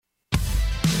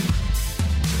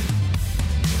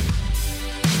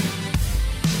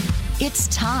It's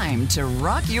time to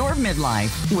rock your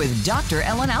midlife with Dr.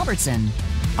 Ellen Albertson.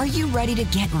 Are you ready to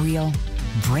get real,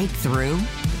 break through,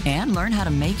 and learn how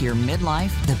to make your midlife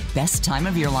the best time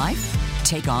of your life?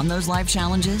 Take on those life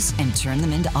challenges and turn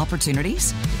them into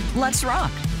opportunities? Let's rock.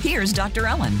 Here's Dr.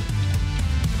 Ellen.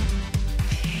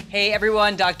 Hey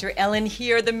everyone, Dr. Ellen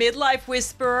here, the Midlife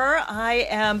Whisperer. I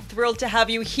am thrilled to have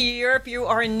you here. If you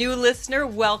are a new listener,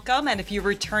 welcome. And if you're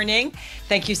returning,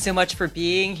 thank you so much for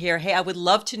being here. Hey, I would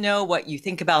love to know what you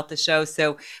think about the show.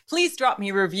 So please drop me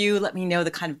a review. Let me know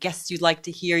the kind of guests you'd like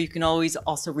to hear. You can always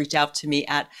also reach out to me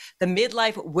at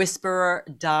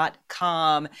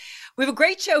themidlifewhisperer.com. We have a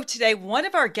great show today. One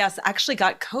of our guests actually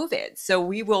got COVID. So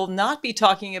we will not be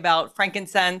talking about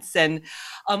frankincense and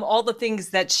all the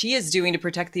things that she is doing to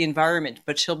protect the environment,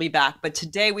 but she'll be back. But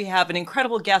today we have an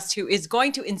incredible guest who is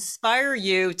going to inspire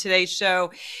you. Today's show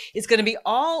is going to be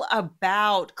all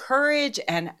about courage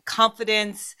and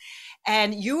confidence.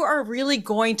 And you are really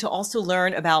going to also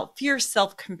learn about fierce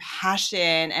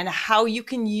self-compassion and how you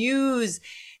can use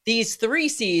these 3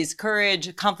 C's,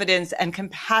 courage, confidence, and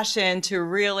compassion to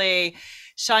really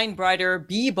shine brighter,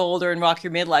 be bolder, and rock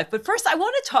your midlife. But first, I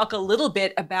want to talk a little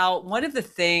bit about one of the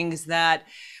things that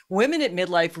women at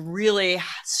midlife really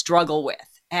struggle with,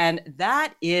 and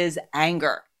that is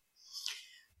anger.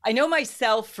 I know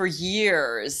myself for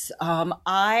years,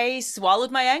 I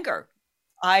swallowed my anger.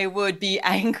 I would be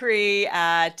angry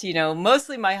at,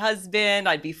 mostly my husband.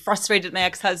 I'd be frustrated at my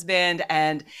ex-husband,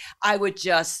 and I would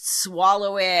just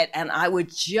swallow it, and I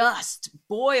would just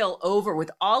boil over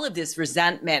with all of this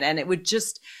resentment, and it would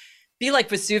just be like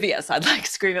Vesuvius. I'd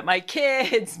scream at my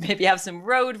kids, maybe have some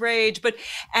road rage, but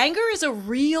anger is a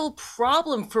real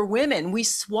problem for women. We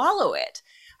swallow it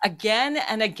again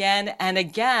and again and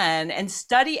again. And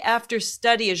study after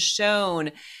study has shown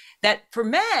that for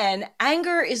men,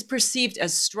 anger is perceived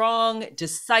as strong,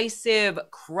 decisive,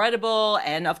 credible,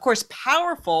 and of course,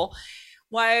 powerful.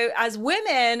 While as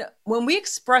women, when we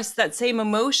express that same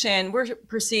emotion, we're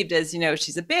perceived as,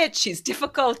 she's a bitch, she's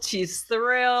difficult, she's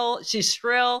shrill.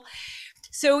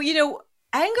 So,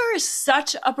 anger is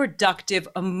such a productive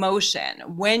emotion.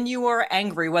 When you are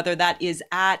angry, whether that is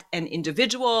at an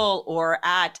individual or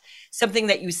at something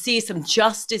that you see, some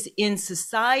justice in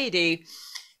society,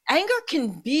 anger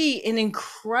can be an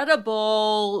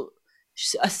incredible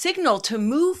a signal to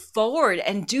move forward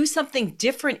and do something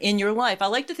different in your life. I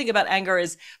like to think about anger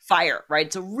as fire, right?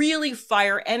 It's a really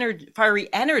fiery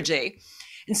energy,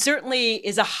 and certainly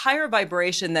is a higher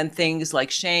vibration than things like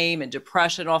shame and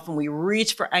depression. Often we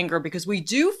reach for anger because we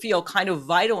do feel kind of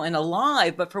vital and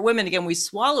alive, but for women, again, we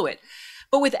swallow it.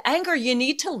 But with anger, you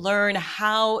need to learn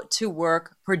how to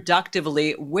work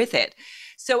productively with it.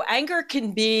 So anger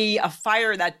can be a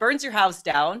fire that burns your house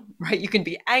down, right? You can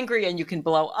be angry and you can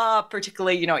blow up,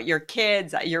 particularly, at your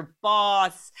kids, at your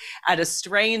boss, at a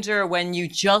stranger, when you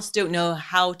just don't know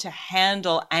how to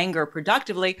handle anger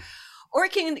productively. Or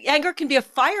anger can be a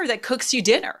fire that cooks you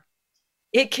dinner.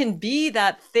 It can be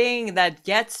that thing that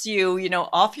gets you,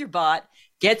 off your butt,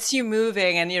 gets you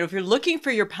moving. And, if you're looking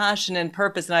for your passion and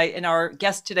purpose, and our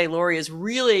guest today, Lori, is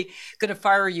really going to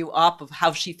fire you up of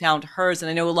how she found hers.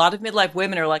 And I know a lot of midlife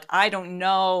women are like, I don't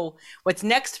know what's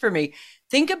next for me.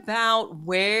 Think about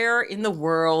where in the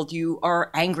world you are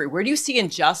angry. Where do you see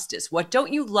injustice? What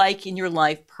don't you like in your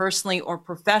life personally or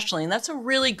professionally? And that's a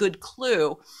really good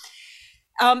clue.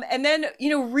 And then,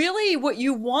 really what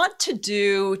you want to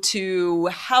do to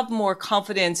have more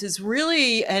confidence is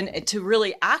really, and to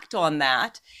really act on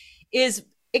that, is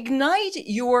ignite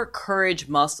your courage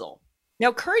muscle.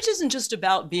 Now, courage isn't just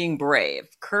about being brave.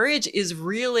 Courage is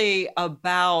really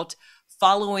about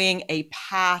following a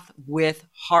path with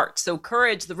heart. So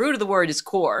courage, the root of the word is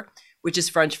core, which is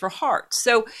French for heart.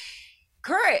 So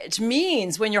courage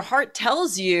means when your heart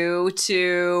tells you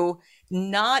to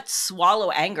not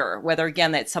swallow anger, whether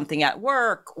again, that's something at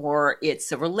work or it's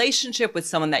a relationship with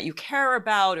someone that you care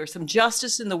about or some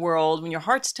justice in the world. When your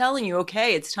heart's telling you,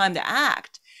 okay, it's time to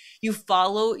act, you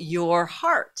follow your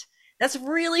heart. That's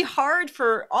really hard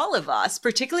for all of us,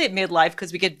 particularly at midlife,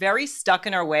 because we get very stuck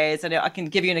in our ways. And I can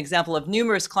give you an example of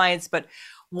numerous clients, but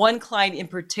one client in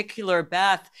particular,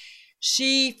 Beth,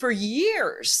 she for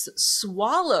years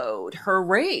swallowed her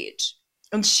rage.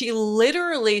 And she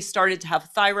literally started to have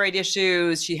thyroid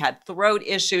issues. She had throat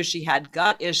issues. She had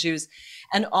gut issues.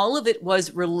 And all of it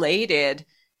was related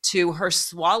to her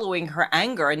swallowing her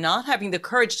anger and not having the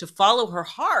courage to follow her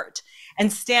heart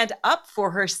and stand up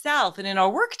for herself. And in our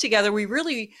work together, we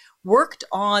really worked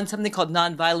on something called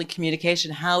nonviolent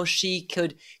communication, how she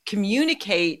could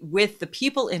communicate with the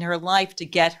people in her life to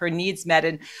get her needs met.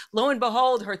 And lo and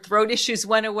behold, her throat issues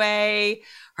went away,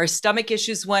 her stomach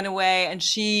issues went away, and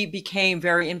she became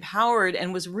very empowered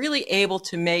and was really able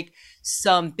to make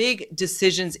some big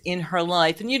decisions in her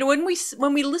life. And, when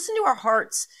we listen to our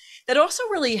hearts, that also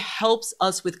really helps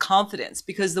us with confidence,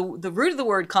 because the root of the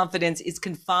word confidence is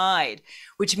confide,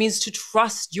 which means to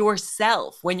trust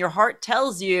yourself. When your heart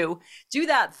tells you, do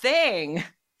that thing,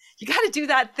 you got to do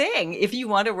that thing if you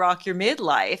want to rock your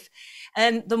midlife.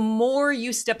 And the more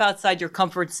you step outside your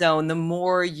comfort zone, the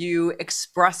more you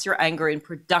express your anger in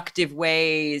productive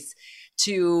ways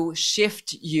to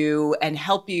shift you and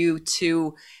help you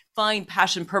to find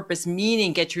passion, purpose,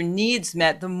 meaning, get your needs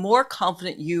met, the more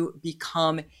confident you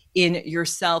become in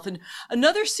yourself. And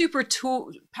another super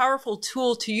powerful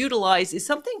tool to utilize is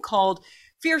something called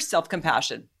fierce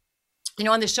self-compassion.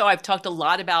 On the show, I've talked a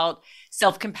lot about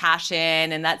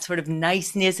self-compassion and that sort of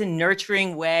niceness and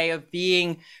nurturing way of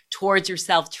being towards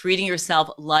yourself, treating yourself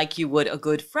like you would a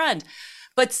good friend.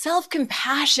 But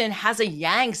self-compassion has a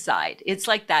yang side. It's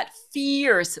like that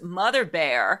fierce mother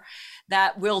bear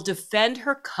that will defend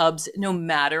her cubs no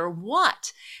matter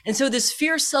what. And so this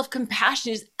fierce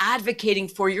self-compassion is advocating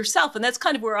for yourself. And that's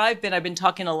kind of where I've been. I've been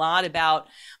talking a lot about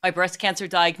my breast cancer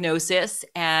diagnosis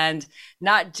and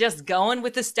not just going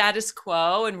with the status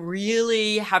quo, and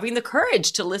really having the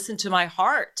courage to listen to my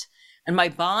heart and my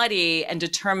body and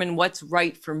determine what's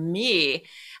right for me.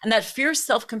 And that fierce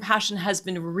self-compassion has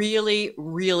been really,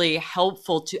 really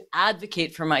helpful to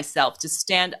advocate for myself, to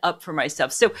stand up for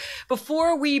myself. So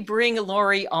before we bring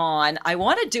Lori on, I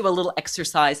want to do a little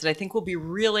exercise that I think will be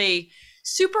really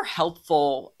super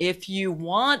helpful if you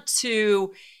want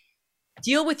to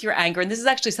deal with your anger. And this is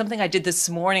actually something I did this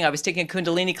morning. I was taking a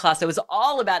Kundalini class that was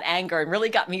all about anger and really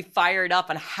got me fired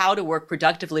up on how to work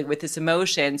productively with this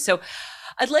emotion. So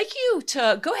I'd like you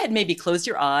to go ahead and maybe close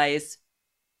your eyes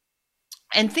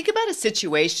and think about a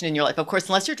situation in your life. Of course,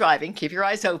 unless you're driving, keep your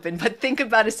eyes open, but think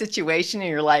about a situation in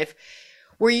your life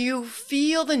where you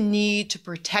feel the need to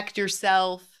protect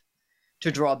yourself,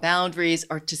 to draw boundaries,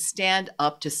 or to stand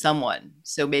up to someone.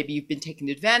 So maybe you've been taken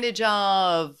advantage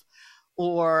of,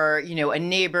 or, a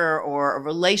neighbor or a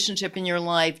relationship in your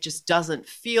life just doesn't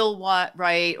feel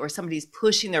right, or somebody's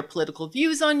pushing their political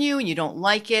views on you and you don't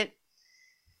like it.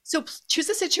 So choose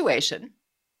a situation.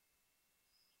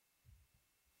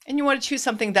 And you want to choose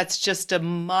something that's just a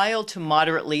mild to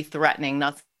moderately threatening,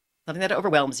 not something that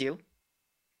overwhelms you.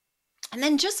 And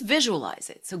then just visualize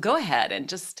it. So go ahead and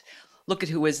just look at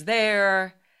who is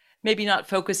there. Maybe not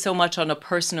focus so much on a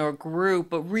person or a group,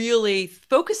 but really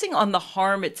focusing on the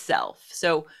harm itself.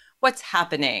 So what's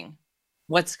happening?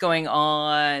 What's going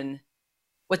on?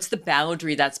 What's the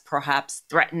boundary that's perhaps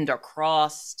threatened or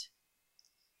crossed?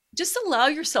 Just allow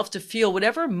yourself to feel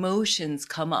whatever emotions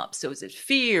come up. So is it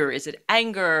fear? Is it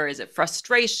anger? Is it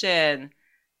frustration?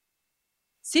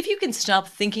 See if you can stop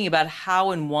thinking about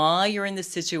how and why you're in this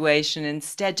situation.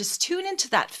 Instead, just tune into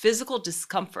that physical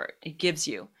discomfort it gives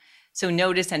you. So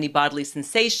notice any bodily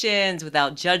sensations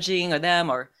without judging them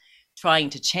or trying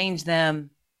to change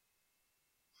them.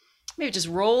 Maybe just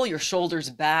roll your shoulders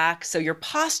back so your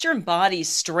posture embodies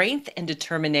strength and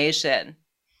determination.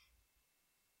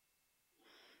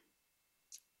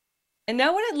 And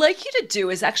now what I'd like you to do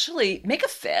is actually make a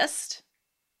fist,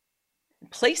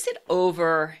 place it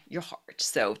over your heart.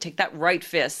 So take that right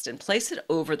fist and place it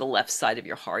over the left side of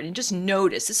your heart and just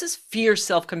notice. This is fierce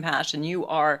self-compassion. You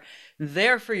are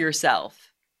there for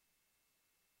yourself.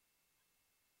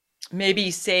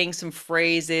 Maybe saying some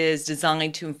phrases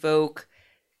designed to invoke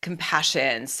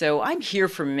compassion. So I'm here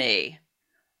for me.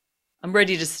 I'm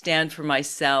ready to stand for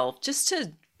myself, just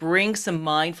to bring some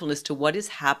mindfulness to what is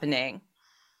happening.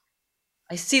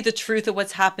 I see the truth of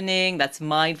what's happening. That's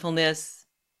mindfulness.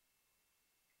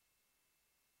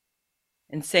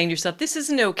 And saying to yourself, this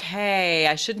isn't okay.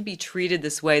 I shouldn't be treated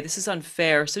this way. This is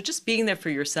unfair. So just being there for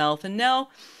yourself. And now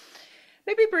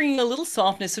maybe bringing a little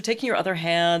softness. So taking your other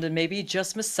hand and maybe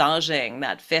just massaging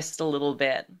that fist a little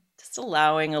bit. Just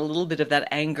allowing a little bit of that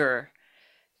anger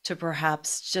to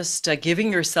perhaps just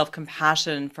giving yourself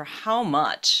compassion for how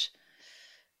much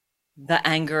the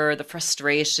anger, the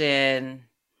frustration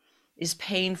is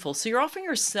painful. So you're offering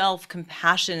yourself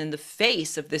compassion in the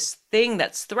face of this thing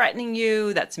that's threatening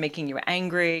you, that's making you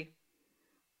angry.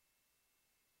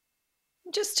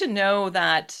 Just to know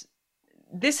that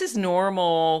this is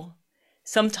normal.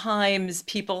 Sometimes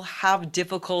people have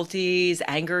difficulties.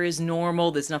 Anger is normal.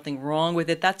 There's nothing wrong with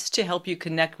it. That's to help you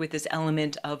connect with this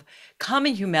element of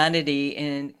common humanity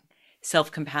and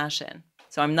self-compassion.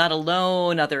 So I'm not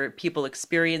alone. Other people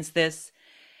experience this.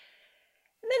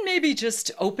 And then maybe just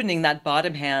opening that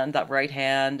bottom hand, that right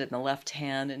hand and the left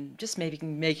hand, and just maybe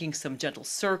making some gentle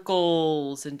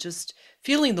circles and just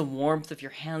feeling the warmth of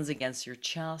your hands against your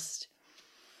chest.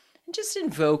 And just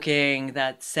invoking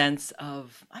that sense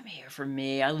of, I'm here for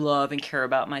me. I love and care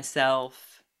about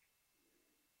myself.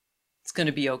 It's going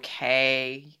to be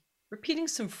okay. Repeating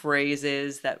some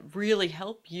phrases that really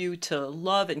help you to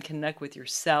love and connect with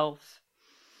yourself.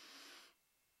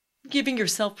 Giving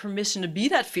yourself permission to be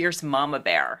that fierce mama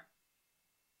bear.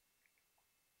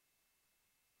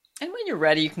 And when you're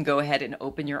ready, you can go ahead and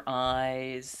open your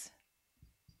eyes.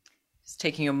 Just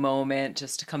taking a moment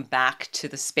just to come back to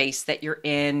the space that you're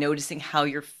in, noticing how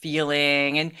you're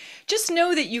feeling, and just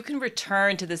know that you can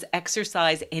return to this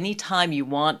exercise anytime you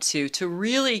want to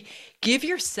really give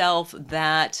yourself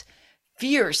that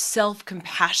fierce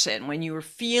self-compassion when you are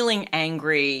feeling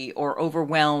angry or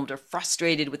overwhelmed or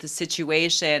frustrated with the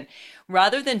situation.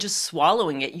 Rather than just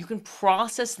swallowing it, you can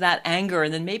process that anger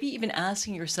and then maybe even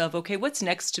asking yourself, okay, what's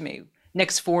next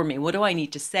for me? What do I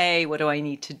need to say? What do I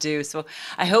need to do? So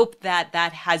I hope that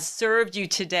that has served you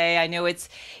today. I know it's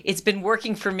been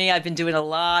working for me. I've been doing a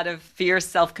lot of fierce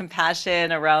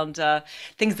self-compassion around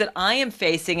things that I am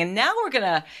facing. And now we're going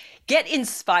to get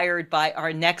inspired by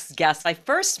our next guest. I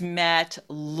first met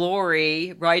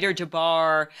Lori Ryder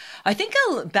Jabbar, I think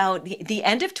about the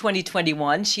end of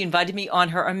 2021. She invited me on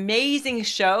her amazing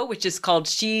show, which is called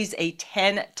She's a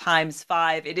 10 times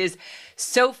 5. It is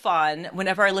so fun.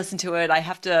 Whenever I listen to it, I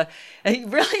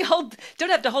really don't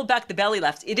have to hold back the belly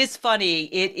laughs. It is funny.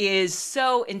 It is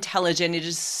so intelligent. It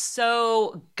is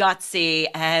so gutsy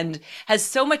and has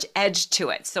so much edge to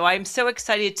it. So I'm so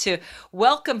excited to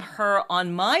welcome her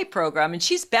on my program. And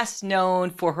she's best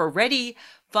known for her Ready,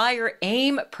 Fire,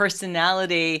 Aim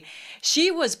personality.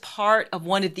 She was part of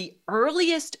one of the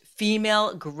earliest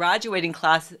female graduating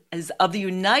classes of the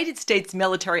United States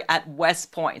military at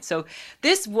West Point. So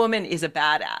this woman is a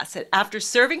badass. And after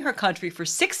serving her country for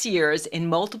 6 years in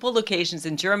multiple locations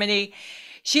in Germany,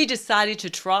 she decided to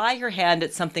try her hand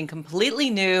at something completely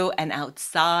new and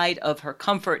outside of her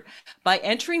comfort by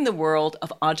entering the world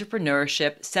of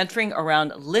entrepreneurship centering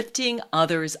around lifting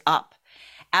others up.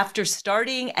 After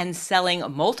starting and selling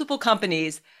multiple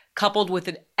companies, coupled with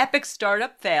an epic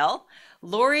startup fail,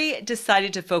 Lori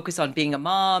decided to focus on being a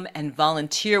mom and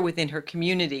volunteer within her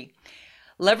community.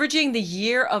 Leveraging the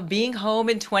year of being home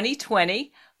in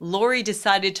 2020, Lori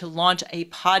decided to launch a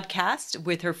podcast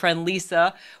with her friend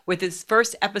Lisa, with its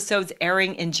first episodes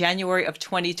airing in January of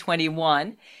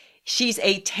 2021. She's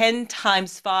a 10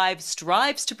 times 5,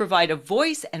 strives to provide a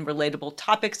voice and relatable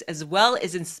topics, as well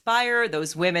as inspire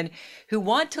those women who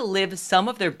want to live some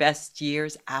of their best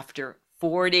years after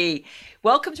 40.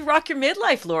 Welcome to Rock Your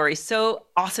Midlife, Lori. So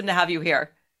awesome to have you here.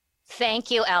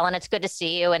 Thank you, Ellen. It's good to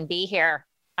see you and be here.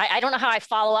 I don't know how I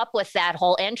follow up with that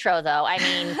whole intro, though. I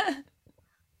mean,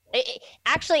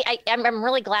 actually, I'm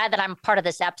really glad that I'm part of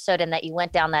this episode and that you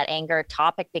went down that anger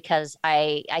topic, because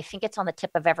I think it's on the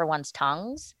tip of everyone's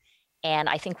tongues. And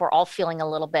I think we're all feeling a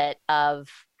little bit of,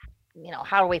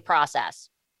 how do we process?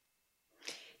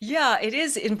 Yeah, it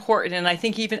is important. And I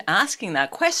think even asking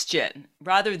that question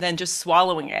rather than just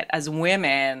swallowing it as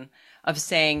women, of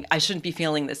saying, I shouldn't be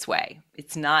feeling this way.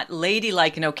 It's not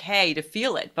ladylike and okay to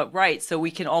feel it, but right. So we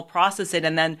can all process it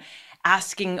and then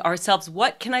asking ourselves,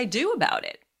 what can I do about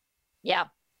it? Yeah.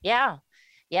 Yeah.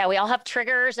 Yeah. We all have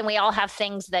triggers and we all have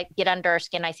things that get under our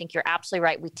skin. I think you're absolutely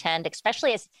right. We tend,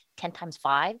 especially as 10 times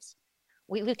 5s,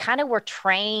 we kind of were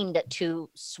trained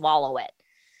to swallow it.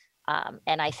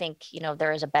 And I think,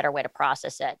 there is a better way to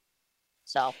process it.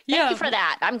 So thank you for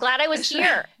that. I'm glad I was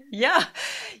here. Yeah.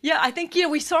 Yeah. I think,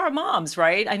 we saw our moms,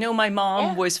 right? I know my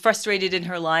mom was frustrated in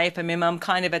her life. I mean, mom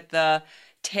kind of at the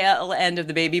tail end of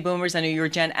the baby boomers. I know you were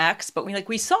Gen X, but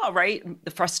we saw, right,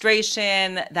 the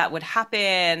frustration that would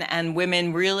happen, and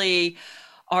women really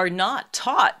are not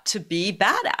taught to be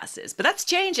badasses, but that's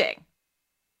changing.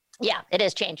 Yeah, it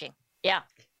is changing. Yeah.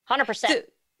 100%.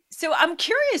 So I'm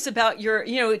curious about your,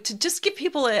 to just give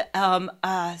people a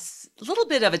little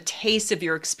bit of a taste of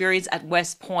your experience at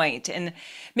West Point, and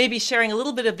maybe sharing a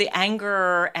little bit of the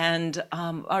anger and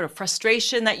or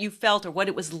frustration that you felt, or what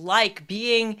it was like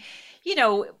being,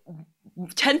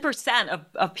 10%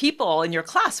 of people in your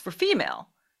class were female.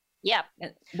 Yeah.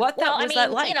 What was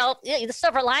that like? The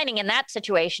silver lining in that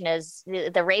situation is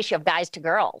the ratio of guys to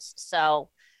girls. So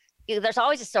there's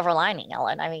always a silver lining,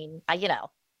 Ellen. I mean,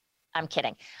 I'm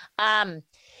kidding.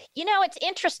 It's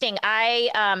interesting.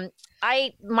 My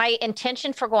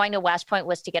intention for going to West Point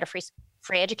was to get a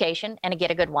free education and to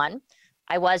get a good one.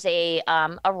 I was a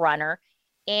runner,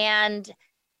 and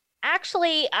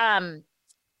actually,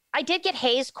 I did get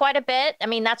hazed quite a bit. I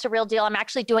mean, that's a real deal. I'm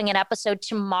actually doing an episode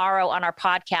tomorrow on our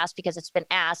podcast because it's been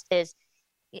asked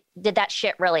did that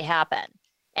shit really happen?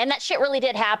 And that shit really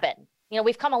did happen.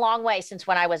 We've come a long way since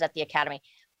when I was at the academy.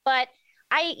 But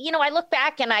I look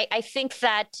back and I think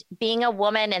that being a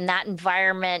woman in that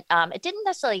environment, it didn't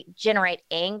necessarily generate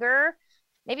anger,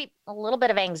 maybe a little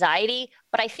bit of anxiety,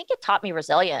 but I think it taught me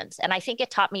resilience. And I think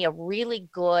it taught me a really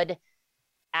good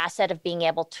asset of being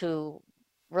able to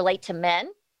relate to men,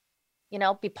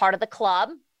 be part of the club,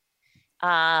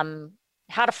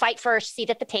 how to fight for a seat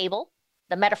at the table,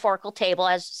 the metaphorical table,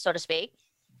 as so to speak,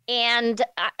 and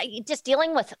just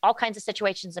dealing with all kinds of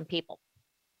situations and people.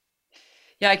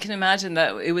 Yeah, I can imagine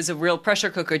that it was a real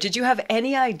pressure cooker. Did you have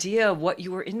any idea what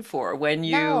you were in for when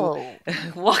you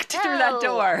walked through that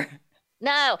door?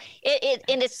 No,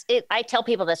 I tell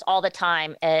people this all the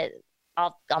time.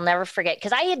 I'll never forget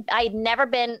because I'd never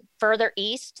been further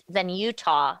east than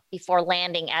Utah before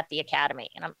landing at the academy,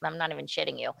 and I'm not even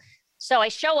shitting you. So I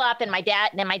show up, and my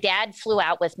dad flew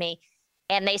out with me,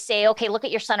 and they say, "Okay, look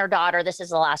at your son or daughter. This is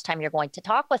the last time you're going to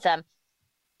talk with them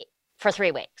for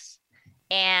 3 weeks."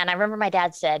 And I remember my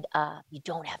dad said, "You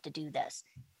don't have to do this,"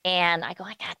 and I go,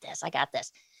 "I got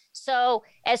this." So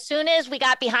as soon as we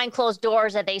got behind closed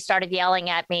doors, and they started yelling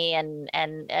at me, and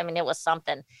I mean, it was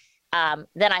something.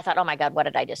 Then I thought, oh my God, what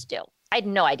did I just do? I had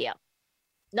no idea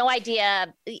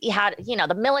how,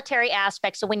 the military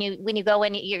aspect. So when you go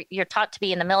in, you're taught to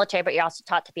be in the military, but you're also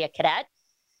taught to be a cadet.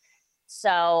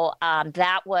 So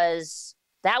that was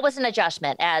an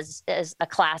adjustment as a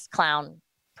class clown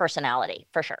personality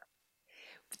for sure.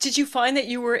 Did you find that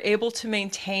you were able to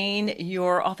maintain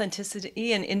your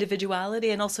authenticity and individuality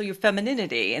and also your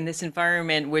femininity in this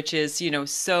environment, which is,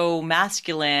 so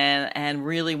masculine and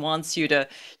really wants you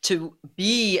to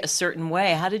be a certain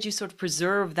way? How did you sort of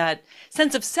preserve that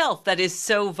sense of self that is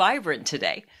so vibrant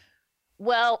today?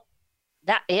 Well,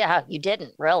 you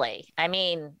didn't really. I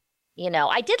mean,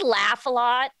 I did laugh a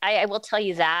lot. I will tell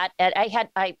you that.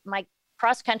 My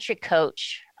cross country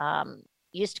coach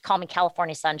used to call me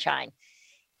California Sunshine.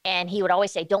 And he would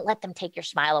always say, don't let them take your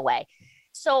smile away.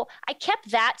 So I kept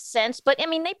that sense, but I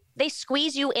mean, they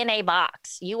squeeze you in a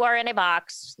box. You are in a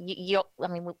box.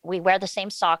 We wear the same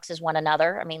socks as one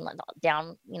another. I mean,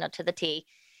 down, to the T,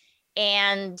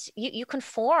 and you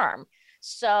conform.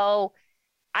 So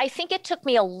I think it took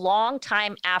me a long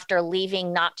time after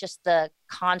leaving, not just the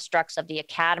constructs of the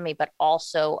academy, but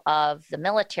also of the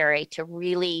military to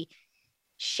really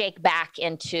shake back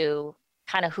into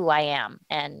kind of who I am.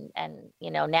 And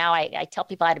now I tell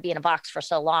people I had to be in a box for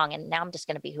so long, and now I'm just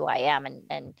going to be who I am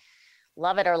and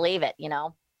love it or leave it,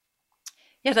 Yeah,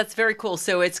 that's very cool.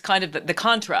 So it's kind of the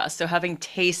contrast. So having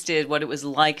tasted what it was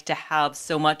like to have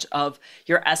so much of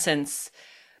your essence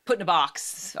put in a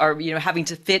box, or, having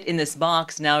to fit in this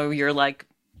box, now you're like,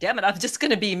 damn it, I'm just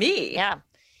going to be me. Yeah.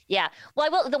 Yeah. Well, I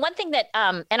will. The one thing that,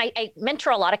 and I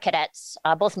mentor a lot of cadets,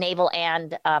 both naval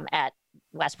and at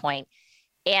West Point.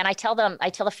 And I tell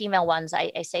the female ones,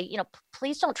 I say,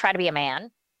 please don't try to be a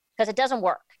man because it doesn't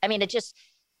work. I mean,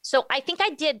 so I think I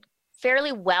did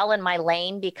fairly well in my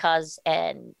lane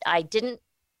and I didn't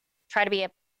try to be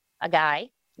a guy,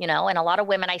 and a lot of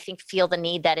women, I think, feel the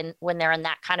need that when they're in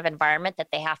that kind of environment that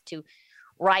they have to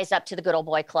rise up to the good old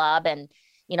boy club and,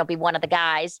 be one of the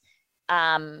guys.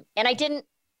 And I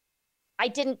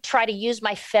didn't try to use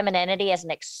my femininity as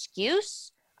an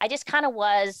excuse. I just kind of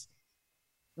was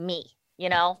me.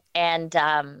 And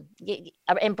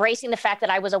embracing the fact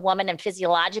that I was a woman and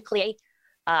physiologically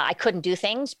I couldn't do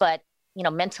things, but,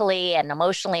 mentally and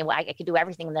emotionally, I could do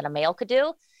everything that a male could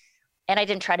do. And I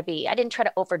didn't try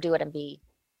to overdo it and be,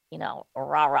 a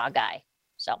rah-rah guy.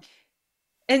 So.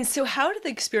 And so how did the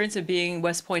experience of being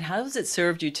West Point, how has it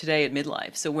served you today at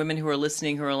Midlife? So women who are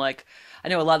listening, who are like, I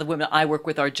know a lot of the women I work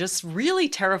with are just really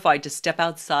terrified to step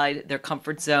outside their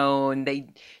comfort zone. They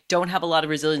don't have a lot of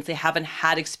resilience. They haven't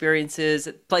had experiences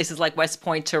at places like West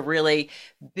Point to really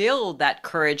build that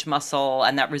courage muscle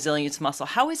and that resilience muscle.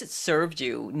 How has it served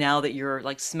you now that you're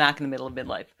like smack in the middle of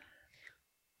midlife?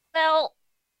 Well,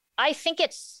 I think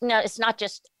it's not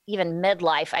just even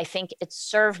midlife. I think it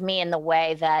served me in the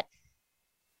way that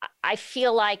I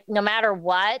feel like no matter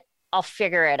what, I'll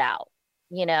figure it out.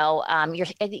 You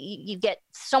get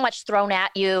so much thrown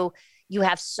at you. You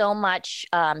have so much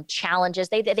challenges.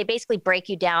 They basically break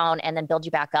you down and then build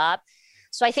you back up.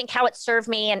 So I think how it served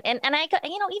me, and I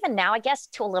even now, I guess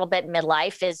to a little bit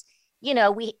midlife is,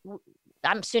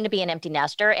 I'm soon to be an empty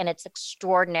nester, and it's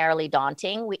extraordinarily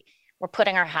daunting. We're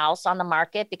putting our house on the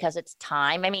market because it's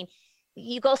time. I mean,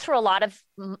 you go through a lot of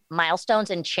milestones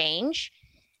and change,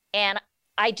 and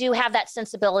I do have that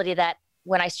sensibility that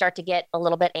when I start to get a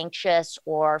little bit anxious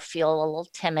or feel a little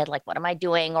timid, like, what am I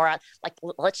doing? Or like,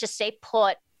 let's just say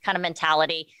put kind of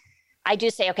mentality, I do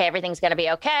say, okay, everything's going to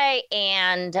be okay.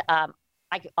 And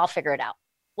I'll figure it out.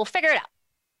 We'll figure it out.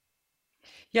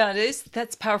 Yeah, it is.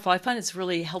 That's powerful. I find it's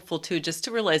really helpful too, just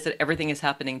to realize that everything is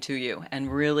happening to you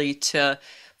and really to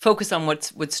focus on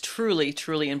what's truly,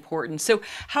 truly important. So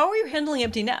how are you handling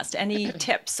empty nest? Any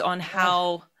tips on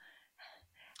how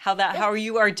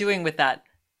you are doing with that?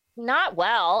 Not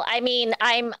well. I mean,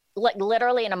 I'm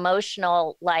literally an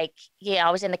emotional, like, yeah,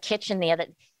 I was in the kitchen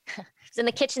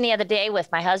the other day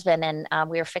with my husband, and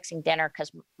we were fixing dinner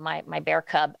because my bear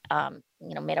cub,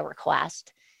 made a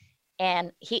request,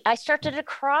 and I started to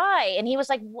cry, and he was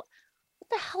like, what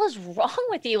the hell is wrong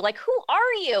with you? Like, who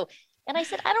are you? And I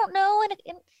said, I don't know.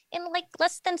 In like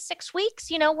less than 6 weeks,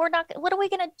 what are we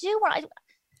going to do?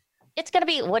 It's going to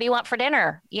be, what do you want for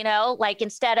dinner? Like,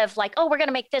 instead of like, oh, we're going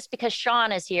to make this because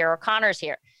Sean is here or Connor's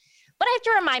here. But I have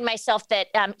to remind myself that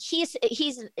he's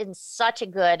in such a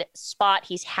good spot.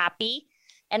 He's happy.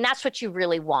 And that's what you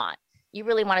really want. You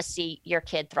really want to see your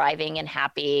kid thriving and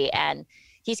happy. And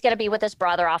he's going to be with his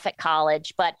brother off at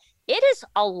college. But it is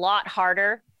a lot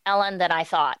harder, Ellen, than I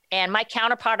thought. And my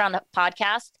counterpart on the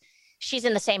podcast, she's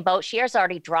in the same boat. She has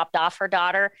already dropped off her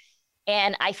daughter.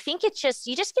 And I think you just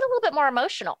get a little bit more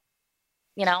emotional,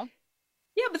 Yeah,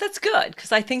 but that's good,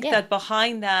 because I think that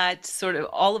behind that sort of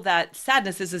all of that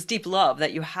sadness is this deep love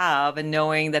that you have, and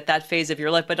knowing that phase of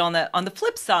your life. But on the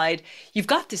flip side, you've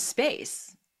got this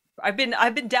space. I've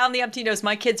been down the empty nose.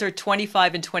 My kids are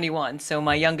 25 and 21. So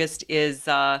my youngest is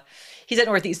he's at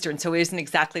Northeastern, so he isn't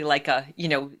exactly like a,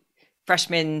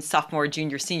 freshman, sophomore,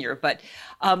 junior, senior. But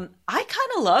I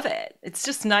kind of love it. It's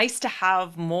just nice to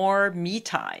have more me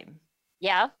time.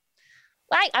 Yeah.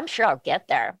 Well, I'm sure I'll get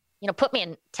there. Put me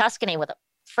in Tuscany with a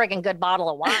friggin' good bottle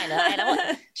of wine.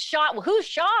 Sean, who's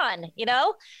Sean?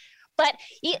 But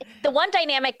the one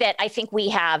dynamic that I think we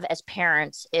have as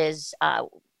parents is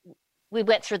we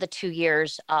went through the 2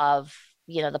 years of,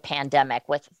 the pandemic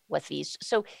with these.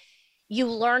 So you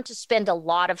learn to spend a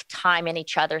lot of time in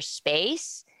each other's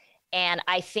space. And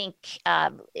I think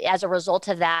as a result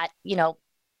of that,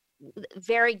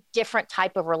 very different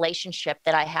type of relationship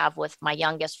that I have with my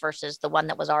youngest versus the one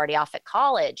that was already off at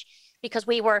college, because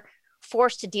we were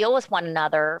forced to deal with one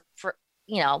another for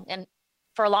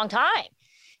a long time.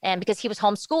 And because he was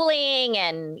homeschooling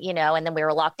and then we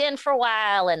were locked in for a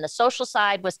while, and the social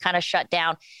side was kind of shut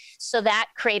down. So that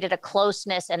created a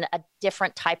closeness and a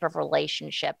different type of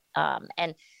relationship. That's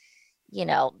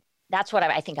what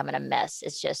I think I'm going to miss.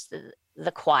 It's just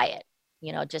the quiet.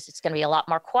 It's going to be a lot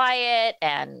more quiet,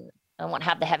 and I won't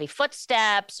have the heavy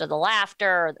footsteps or the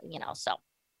laughter, so.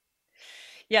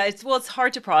 Yeah, it's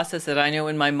hard to process it. I know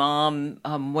when my mom,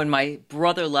 when my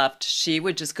brother left, she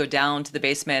would just go down to the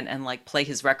basement and like play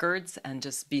his records and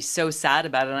just be so sad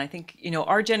about it. And I think,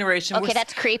 our generation. Okay,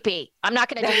 that's creepy. I'm not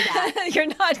going to do that. You're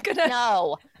not going to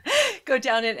no. go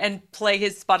down and play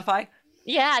his Spotify?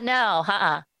 Yeah, no,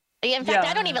 In fact,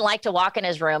 I don't even like to walk in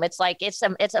his room. It's like it's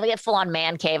a full on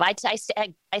man cave.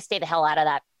 I stay the hell out of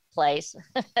that place.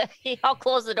 I'll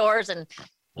close the doors and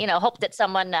hope that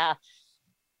someone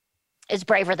is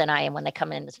braver than I am when they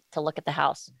come in to look at the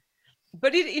house.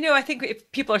 But I think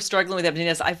if people are struggling with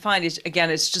emptiness, I find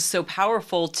it's just so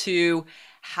powerful to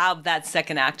have that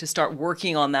second act, to start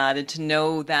working on that, and to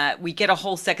know that we get a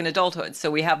whole second adulthood. So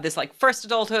we have this like first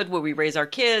adulthood where we raise our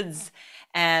kids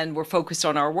and we're focused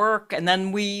on our work. And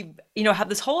then we, have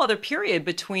this whole other period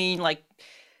between like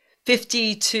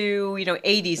 50 to,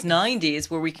 80s, 90s,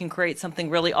 where we can create something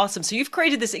really awesome. So you've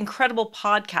created this incredible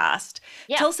podcast.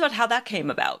 Yeah. Tell us about how that came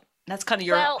about. That's kind of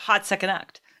your hot second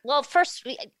act. Well, first,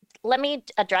 let me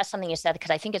address something you said,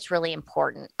 because I think it's really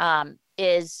important,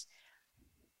 is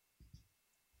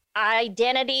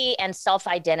identity and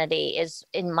self-identity is,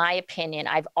 in my opinion,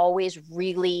 I've always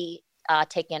really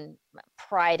taken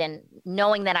pride in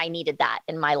knowing that I needed that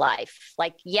in my life.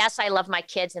 Like, yes, I love my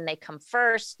kids and they come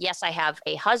first. Yes, I have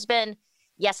a husband.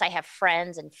 Yes, I have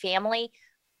friends and family,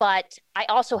 but I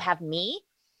also have me.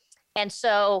 And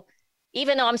so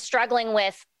even though I'm struggling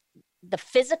with the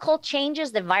physical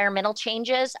changes, the environmental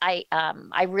changes, I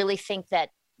really think that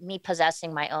me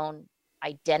possessing my own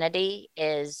identity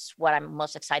is what I'm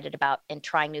most excited about, and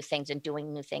trying new things and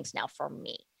doing new things now for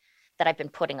me that I've been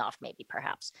putting off maybe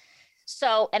perhaps.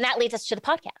 So, and that leads us to the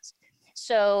podcast.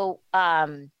 So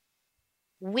I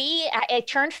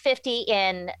turned 50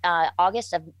 in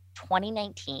August of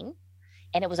 2019,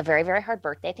 and it was a very, very hard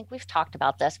birthday. I think we've talked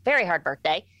about this. Very hard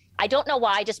birthday. I don't know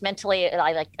why, just mentally,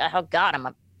 I like, oh God, I'm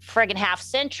a friggin' half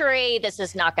century. This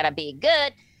is not going to be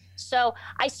good. So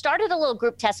I started a little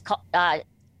group test,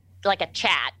 like a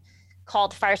chat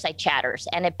called Fireside Chatters.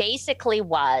 And it basically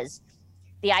was,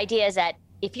 the idea is that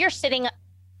if you're sitting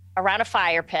around a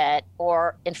fire pit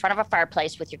or in front of a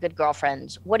fireplace with your good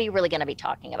girlfriends, what are you really going to be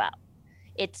talking about?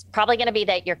 It's probably going to be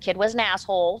that your kid was an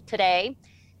asshole today.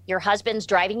 Your husband's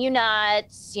driving you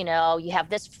nuts. You know, you have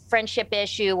this friendship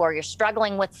issue, or you're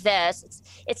struggling with this.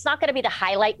 It's not going to be the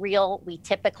highlight reel we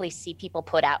typically see people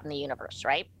put out in the universe,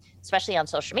 right? Especially on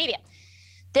social media.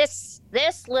 This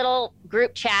little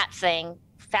group chat thing,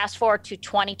 fast forward to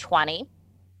 2020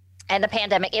 and the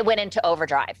pandemic, it went into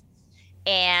overdrive.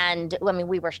 And I mean,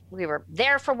 we were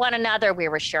there for one another. We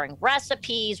were sharing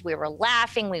recipes. We were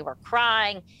laughing. We were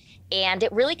crying. And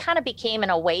it really kind of became an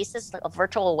oasis, a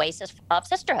virtual oasis of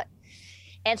sisterhood.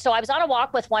 And so I was on a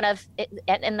walk with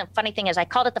and the funny thing is I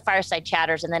called it the Fireside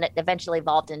Chatters, and then it eventually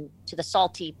evolved into the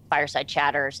Salty Fireside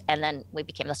Chatters, and then we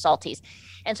became the Salties.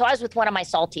 And so I was with one of my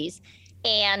Salties,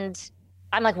 and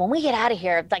I'm like, when we get out of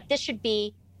here, like, this should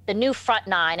be the new front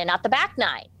nine and not the back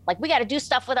nine. Like, we got to do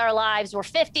stuff with our lives. We're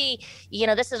 50,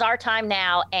 this is our time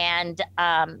now. And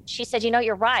she said,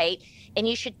 you're right. And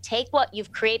you should take what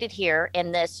you've created here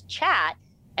in this chat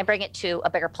and bring it to a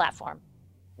bigger platform.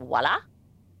 Voila.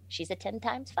 She's a 10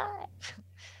 times 5.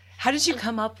 How did you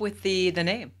come up with the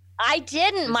name? I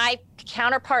didn't. My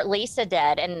counterpart, Lisa,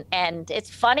 did. And it's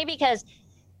funny because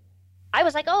I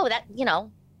was like, oh, that,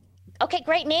 okay,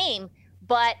 great name.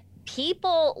 But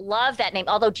people love that name,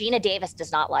 although Gina Davis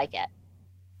does not like it,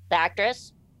 the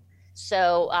actress.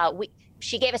 So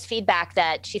she gave us feedback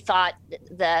that she thought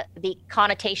the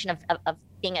connotation of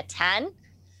being a 10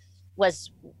 was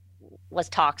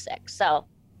toxic. So,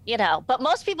 but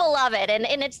most people love it. And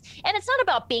it's not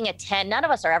about being a 10. None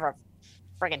of us are ever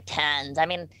friggin' 10s. I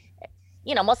mean,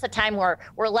 most of the time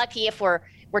we're lucky if we're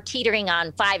teetering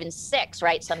on 5 and 6,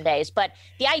 right? Some days. But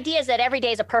the idea is that every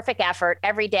day is a perfect effort.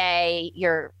 Every day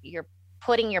you're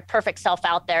putting your perfect self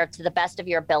out there to the best of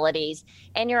your abilities,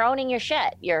 and you're owning your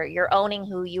shit. You're owning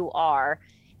who you are.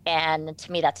 And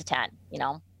to me, that's a 10, Yeah,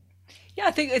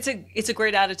 I think it's a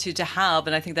great attitude to have.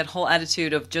 And I think that whole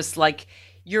attitude of just like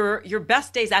your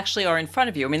best days actually are in front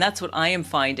of you. I mean, that's what I am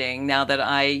finding now that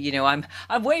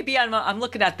I'm way beyond, I'm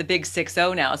looking at the big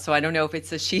 6-0 now. So I don't know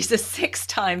if she's a 6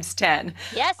 times 10.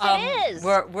 Yes, it is.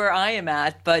 Where I am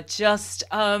at, but just,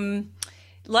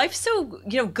 life's so,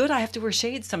 good. I have to wear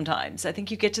shades sometimes. I think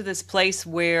you get to this place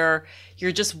where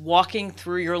you're just walking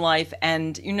through your life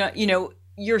and,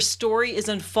 your story is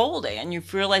unfolding and you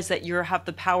realize that you have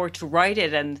the power to write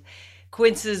it, and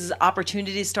coincidences,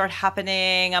 opportunities start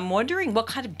happening. I'm wondering what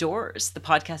kind of doors the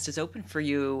podcast has opened for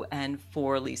you and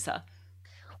for Lisa.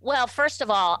 Well, first of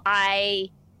all,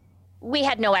 we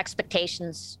had no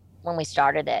expectations when we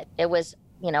started it. It was,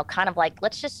 kind of like,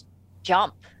 let's just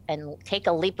jump and take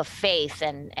a leap of faith,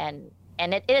 and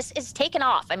it's taken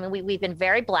off. I mean, we've been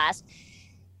very blessed.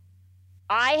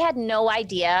 I had no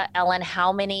idea, Ellen,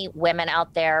 how many women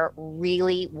out there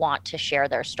really want to share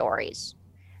their stories.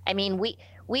 I mean,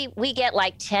 we get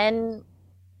like 10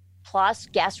 plus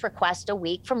guest requests a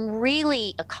week from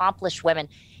really accomplished women.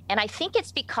 And I think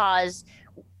it's because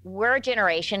we're a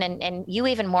generation, and you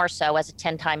even more so as a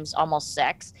 10 times almost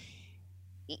 6,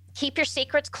 keep your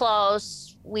secrets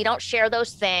close. We don't share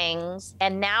those things.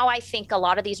 And now I think a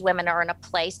lot of these women are in a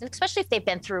place, and especially if they've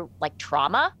been through like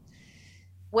trauma,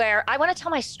 where I want to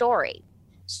tell my story.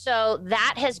 So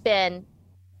that has been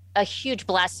a huge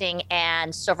blessing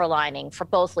and silver lining for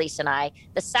both Lisa and I.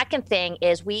 The second thing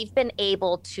is we've been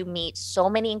able to meet so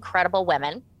many incredible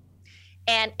women.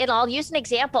 And I'll use an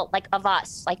example like of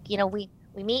us, like, we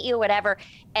meet you, whatever.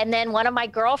 And then one of my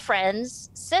girlfriend's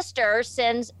sisters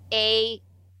sends a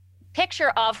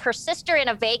picture of her sister in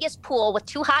a Vegas pool with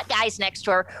 2 hot guys next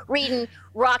to her reading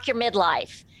Rock Your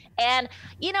Midlife. And,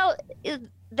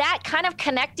 that kind of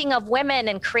connecting of women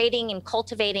and creating and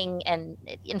cultivating and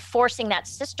enforcing that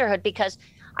sisterhood, because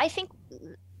I think,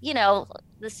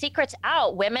 the secret's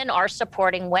out. Women are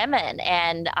supporting women,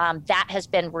 and that has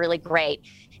been really great.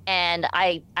 And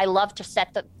I love to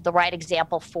set the right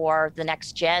example for the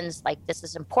next gens. Like, this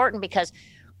is important because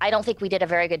I don't think we did a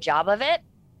very good job of it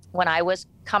when I was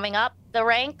coming up the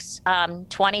ranks, 20,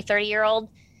 30-year-old.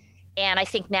 And I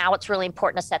think now it's really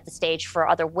important to set the stage for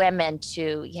other women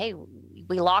to, hey,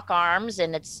 we lock arms,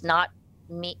 and it's not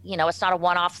me, it's not a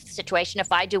one-off situation.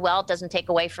 If I do well, it doesn't take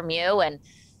away from you.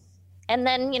 And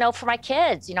then, for my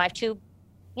kids, I have 2,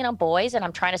 boys, and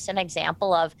I'm trying to set an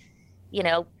example of,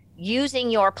 using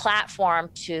your platform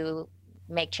to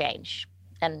make change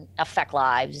and affect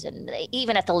lives. And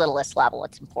even at the littlest level,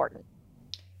 it's important.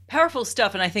 Powerful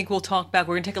stuff. And I think we're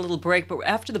going to take a little break, but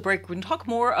after the break, we're going to talk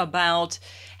more about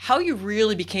how you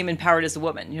really became empowered as a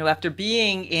woman. After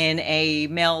being in a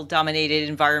male dominated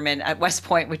environment at West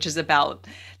Point, which is about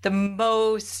the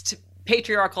most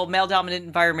patriarchal, male dominant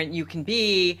environment you can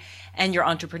be, and your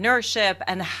entrepreneurship,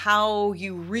 and how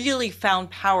you really found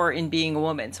power in being a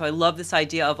woman. So I love this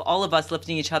idea of all of us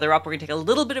lifting each other up. We're going to take a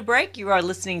little bit of break. You are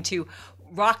listening to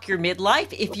Rock Your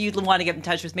Midlife. If you want to get in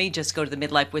touch with me, just go to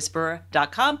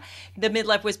themidlifewhisperer.com,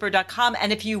 themidlifewhisperer.com.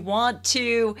 And if you want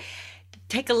to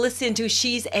take a listen to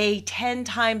She's a 10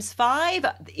 times 5,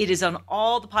 it is on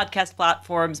all the podcast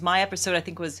platforms. My episode, I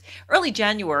think, was early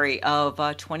January of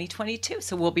 2022.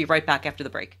 So we'll be right back after the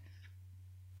break.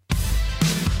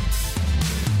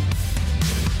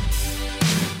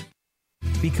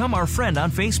 Become our friend on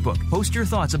Facebook. Post your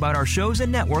thoughts about our shows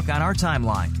and network on our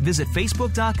timeline. Visit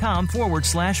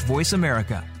facebook.com/Voice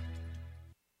America.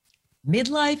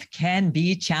 Midlife can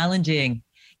be challenging.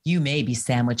 You may be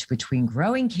sandwiched between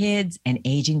growing kids and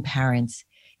aging parents,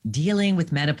 dealing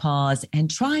with menopause and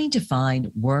trying to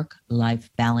find work-life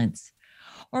balance.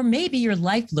 Or maybe your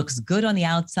life looks good on the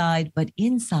outside, but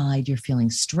inside you're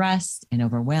feeling stressed and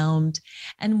overwhelmed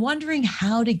and wondering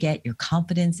how to get your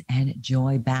confidence and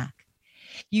joy back.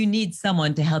 You need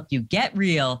someone to help you get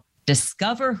real,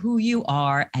 discover who you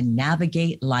are, and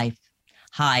navigate life.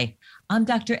 Hi, I'm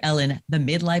Dr. Ellen, the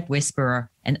Midlife Whisperer,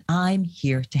 and I'm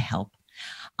here to help.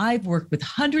 I've worked with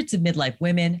hundreds of midlife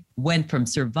women, went from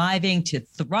surviving to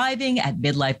thriving at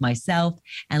midlife myself,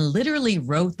 and literally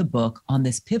wrote the book on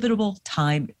this pivotal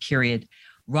time period,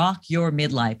 Rock Your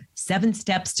Midlife, 7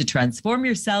 Steps to Transform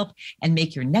Yourself and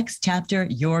Make Your Next Chapter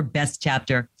Your Best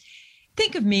Chapter.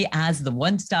 Think of me as the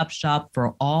one-stop shop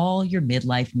for all your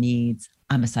midlife needs.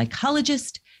 I'm a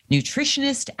psychologist,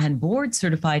 nutritionist, and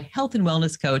board-certified health and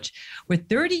wellness coach with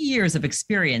 30 years of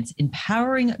experience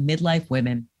empowering midlife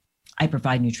women. I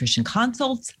provide nutrition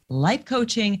consults, life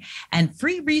coaching, and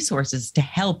free resources to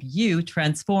help you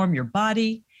transform your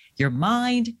body, your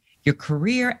mind, your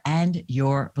career, and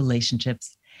your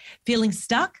relationships. Feeling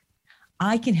stuck?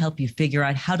 I can help you figure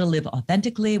out how to live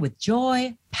authentically with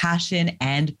joy, passion,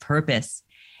 and purpose.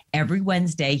 Every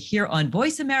Wednesday here on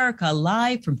Voice America,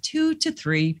 live from 2 to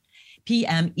 3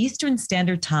 p.m. Eastern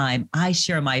Standard Time, I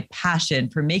share my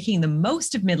passion for making the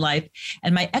most of midlife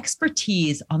and my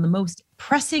expertise on the most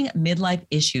pressing midlife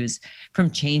issues,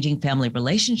 from changing family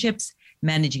relationships,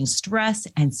 managing stress,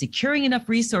 and securing enough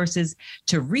resources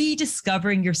to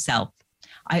rediscovering yourself.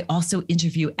 I also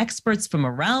interview experts from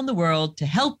around the world to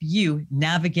help you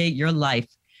navigate your life.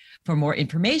 For more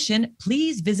information,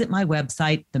 please visit my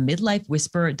website,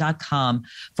 themidlifewhisperer.com,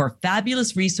 for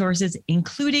fabulous resources,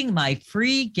 including my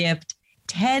free gift,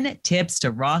 10 Tips to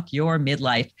Rock Your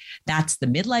Midlife. That's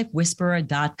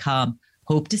themidlifewhisperer.com.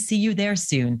 Hope to see you there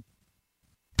soon.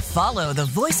 Follow the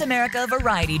Voice America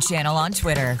Variety channel on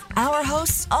Twitter. Our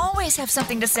hosts always have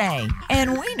something to say,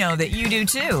 and we know that you do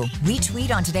too. We tweet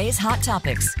on today's hot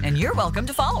topics, and you're welcome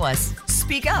to follow us.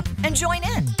 Speak up and join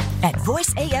in at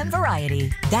Voice AM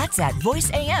Variety. That's at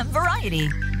Voice AM Variety.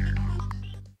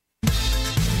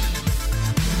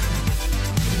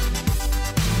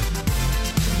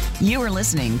 You are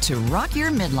listening to Rock Your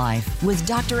Midlife with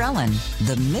Dr. Ellen,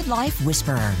 the Midlife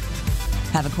Whisperer.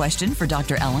 Have a question for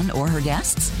Dr. Ellen or her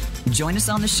guests? Join us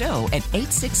on the show at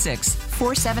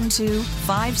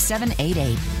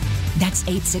 866-472-5788. That's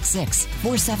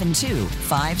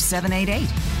 866-472-5788.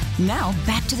 Now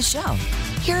back to the show.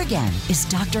 Here again is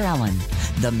Dr. Ellen,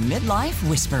 the Midlife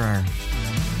Whisperer.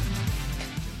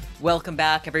 Welcome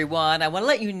back, everyone. I want to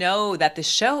let you know that the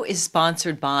show is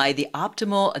sponsored by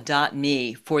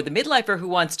theoptimal.me for the midlifer who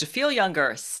wants to feel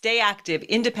younger, stay active,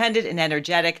 independent, and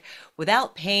energetic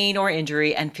without pain or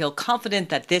injury, and feel confident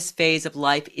that this phase of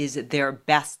life is their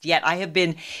best yet. I have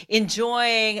been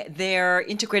enjoying their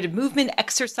integrated movement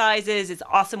exercises. It's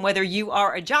awesome. Whether you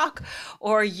are a jock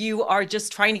or you are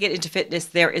just trying to get into fitness,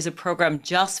 there is a program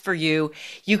just for you.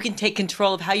 You can take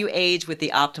control of how you age with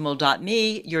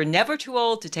theoptimal.me. You're never too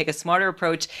old to take a smarter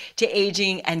approach to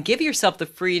aging and give yourself the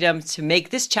freedom to make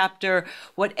this chapter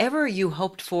whatever you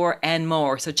hoped for and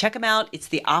more. So check them out. It's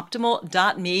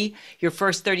theoptimal.me. Your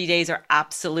first 30 days are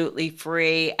absolutely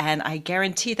free, and I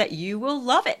guarantee that you will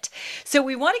love it. So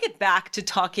we want to get back to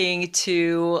talking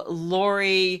to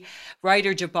Lori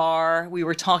Ryder-Jabbar. We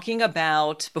were talking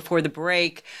about, before the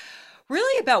break,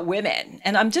 really about women.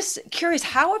 And I'm just curious,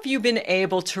 how have you been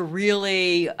able to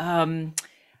really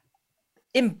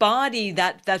embody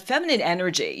that feminine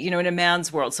energy, in a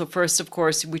man's world? So first, of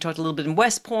course, we talked a little bit in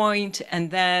West Point,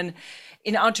 and then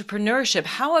in entrepreneurship,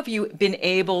 how have you been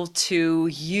able to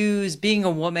use being a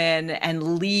woman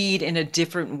and lead in a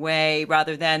different way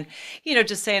rather than,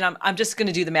 just saying, I'm just going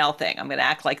to do the male thing. I'm going to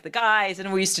act like the guys.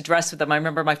 And we used to dress with them. I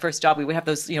remember my first job, we would have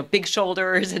those, big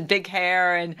shoulders and big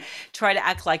hair and try to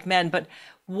act like men. But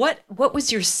what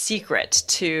was your secret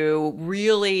to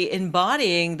really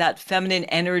embodying that feminine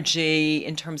energy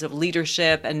in terms of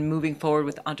leadership and moving forward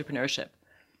with entrepreneurship?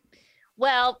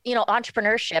 Well,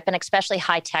 entrepreneurship and especially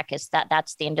high tech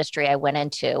that's the industry I went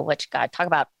into, which, God, talk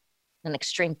about an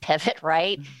extreme pivot,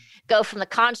 right? Mm-hmm. Go from the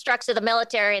constructs of the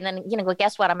military and then, well,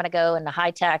 guess what? I'm going to go into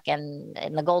high tech and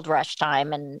in the gold rush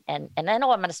time. And I know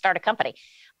I'm going to start a company.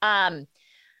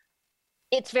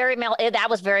 It's very male. That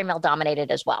was very male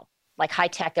dominated as well. Like high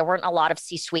tech, there weren't a lot of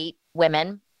C-suite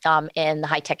women in the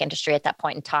high tech industry at that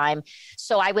point in time.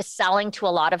 So I was selling to a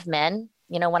lot of men.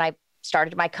 When I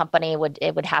started my company,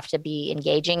 it would have to be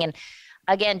engaging. And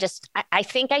again, I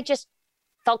think I just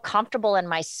felt comfortable in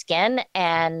my skin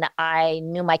and I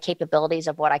knew my capabilities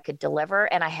of what I could deliver.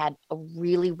 And I had a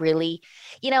really, really,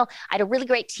 I had a really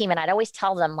great team. And I'd always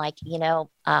tell them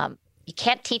you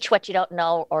can't teach what you don't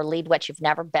know or lead what you've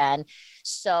never been.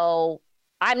 So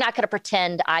I'm not going to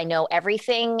pretend I know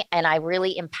everything. And I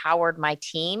really empowered my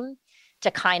team to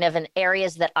kind of in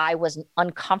areas that I was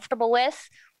uncomfortable with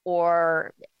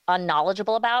or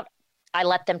unknowledgeable about. I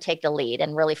let them take the lead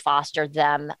and really foster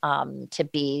them to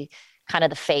be kind of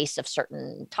the face of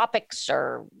certain topics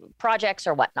or projects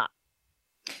or whatnot.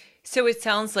 So it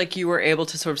sounds like you were able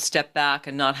to sort of step back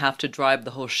and not have to drive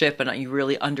the whole ship, and you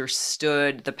really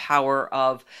understood the power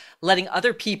of letting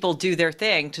other people do their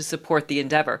thing to support the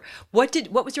endeavor. What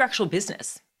was your actual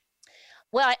business?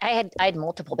 Well, I had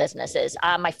multiple businesses.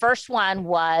 My first one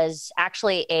was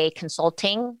actually a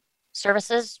consulting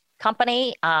services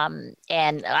company. And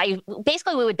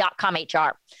we would .com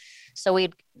HR. So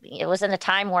it was in a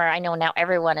time where I know now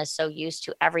everyone is so used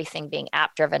to everything being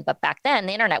app driven, but back then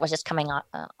the internet was just coming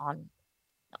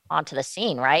onto the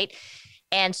scene. Right.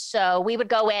 And so we would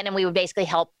go in and we would basically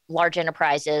help large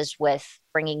enterprises with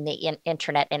bringing the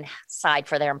internet inside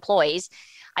for their employees.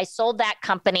 I sold that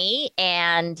company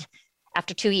and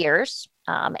after 2 years,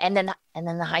 and then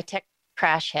the high tech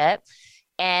crash hit.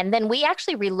 And then we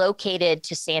actually relocated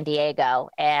to San Diego.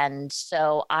 And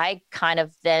so I kind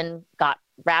of then got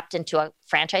wrapped into a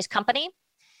franchise company.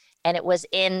 And it was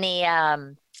in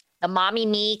the mommy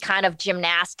me kind of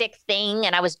gymnastic thing.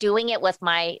 And I was doing it with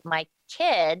my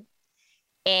kid.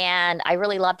 And I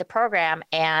really loved the program.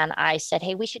 And I said,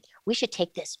 hey, we should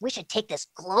take this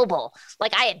global.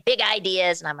 Like I had big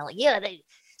ideas and I'm like, yeah.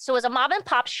 So it was a mom and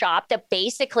pop shop that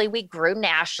basically we grew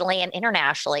nationally and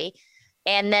internationally.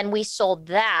 And then we sold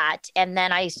that. And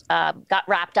then I got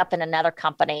wrapped up in another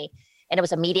company and it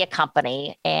was a media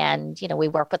company. And, we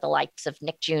work with the likes of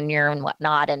Nick Jr. and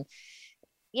whatnot. And,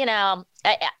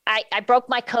 I broke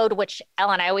my code, which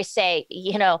Ellen, I always say,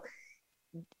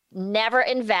 never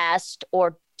invest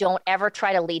or don't ever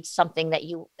try to lead something that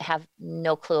you have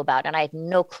no clue about. And I had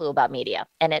no clue about media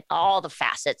and all the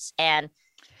facets. And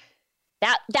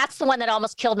that's the one that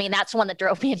almost killed me. And that's the one that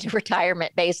drove me into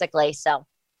retirement, basically. So.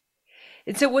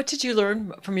 And so what did you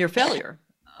learn from your failure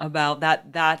about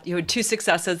that you had 2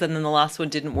 successes and then the last one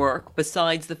didn't work,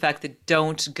 besides the fact that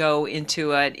don't go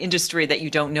into an industry that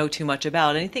you don't know too much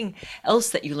about? Anything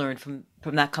else that you learned from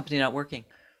that company not working?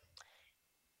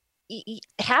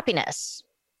 Happiness.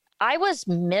 I was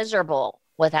miserable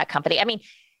with that company. I mean,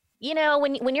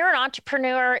 when you're an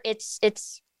entrepreneur,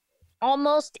 it's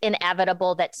almost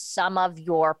inevitable that some of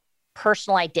your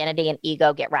personal identity and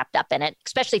ego get wrapped up in it,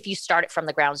 especially if you start it from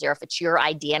the ground zero, if it's your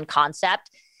idea and concept.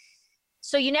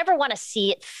 So you never want to see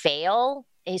it fail.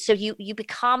 So you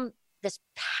become this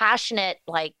passionate,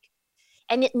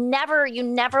 and you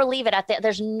never leave it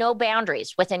there's no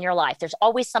boundaries within your life. There's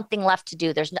always something left to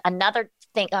do. There's another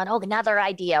thing, another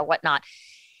idea, whatnot.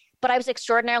 But I was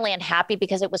extraordinarily unhappy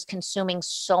because it was consuming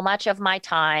so much of my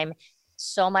time,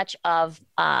 so much of,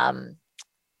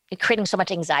 creating so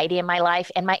much anxiety in my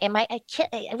life, and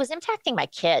it was impacting my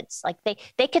kids. Like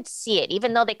they could see it,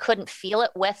 even though they couldn't feel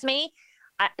it with me.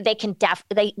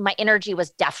 My energy was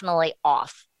definitely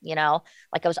off.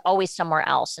 Like I was always somewhere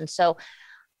else. And so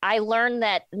I learned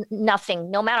that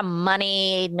nothing, no amount of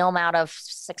money, no amount of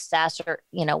success, or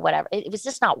whatever, it was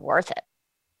just not worth it.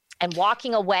 And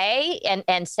walking away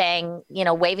and saying,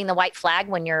 waving the white flag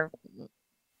when your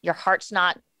heart's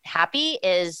not happy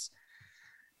is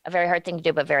a very hard thing to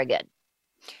do, but very good.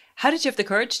 How did you have the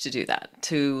courage to do that,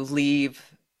 to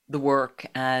leave the work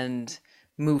and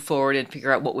move forward and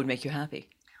figure out what would make you happy?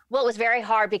 Well, it was very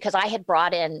hard because I had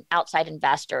brought in outside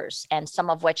investors, and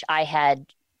some of which I had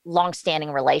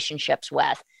longstanding relationships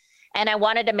with. And I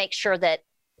wanted to make sure that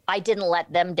I didn't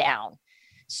let them down.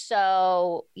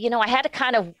 So, I had to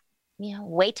kind of,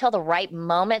 wait till the right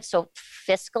moment. So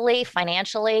fiscally,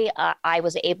 financially, I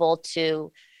was able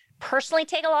to personally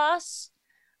take a loss,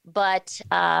 but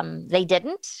they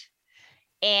didn't.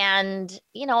 And,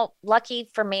 lucky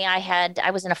for me, I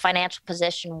was in a financial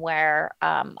position where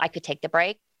I could take the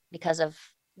break because of,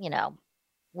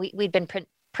 we'd been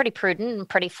pretty prudent and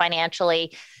pretty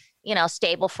financially,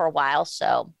 stable for a while.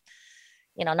 So,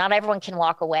 not everyone can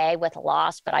walk away with a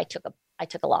loss, but I took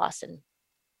a loss in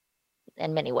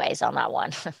many ways on that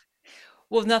one.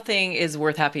 Well, nothing is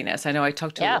worth happiness. I know I've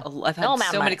had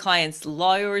so many clients,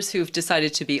 lawyers who've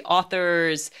decided to be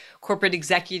authors, corporate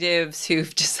executives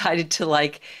who've decided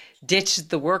to ditch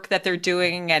the work that they're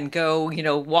doing and go,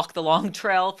 walk the long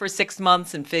trail for 6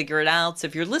 months and figure it out. So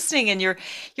if you're listening and you're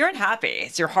unhappy,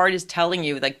 it's your heart is telling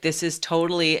you this is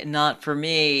totally not for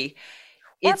me.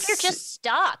 Or if you're just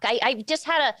stuck. I just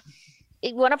had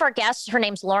one of our guests, her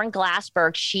name's Lauren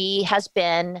Glassberg. She has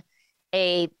been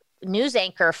a news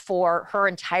anchor for her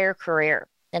entire career.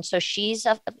 And so she's,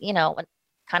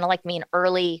 kind of like me, an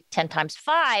early 10 times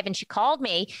 5. And she called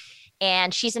me,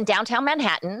 and she's in downtown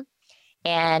Manhattan,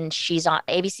 and she's on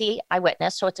ABC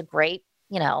Eyewitness. So it's a great,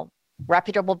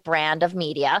 reputable brand of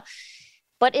media.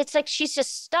 But it's she's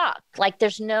just stuck.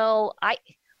 There's no, I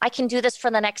can do this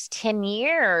for the next 10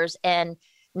 years and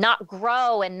not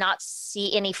grow and not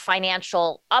see any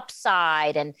financial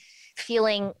upside and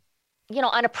feeling,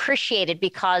 unappreciated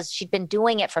because she'd been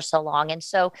doing it for so long. And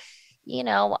so,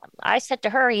 I said to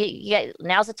her,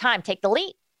 now's the time, take the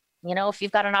leap. If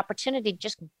you've got an opportunity,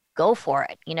 just go for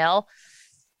it,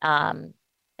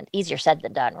 easier said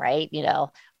than done. Right.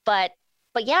 But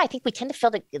yeah, I think we tend to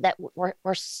feel that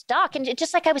we're stuck. And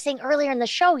just like I was saying earlier in the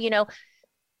show,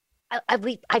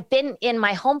 I've been in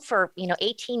my home for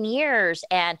 18 years,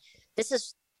 and this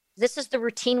is the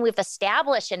routine we've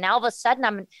established, and now all of a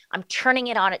sudden I'm turning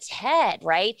it on its head,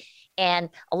 right? And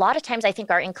a lot of times I think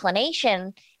our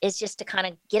inclination is just to kind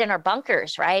of get in our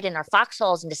bunkers, right, in our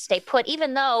foxholes, and to stay put,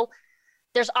 even though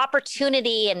there's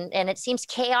opportunity and it seems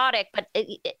chaotic, but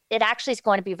it actually is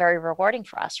going to be very rewarding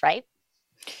for us, right?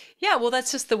 Yeah, well,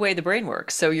 that's just the way the brain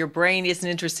works. So your brain isn't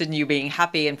interested in you being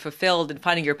happy and fulfilled and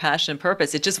finding your passion and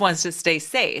purpose. It just wants to stay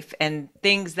safe. And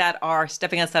things that are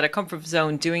stepping outside of comfort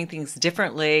zone, doing things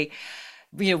differently,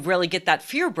 really get that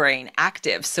fear brain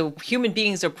active. So human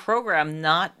beings are programmed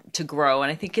not to grow.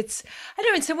 And I think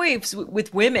in some ways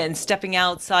with women, stepping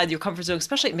outside your comfort zone,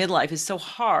 especially at midlife, is so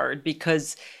hard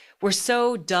because we're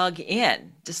so dug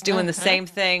in, just doing the same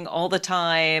thing all the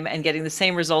time and getting the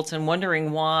same results and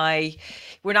wondering why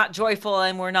we're not joyful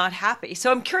and we're not happy.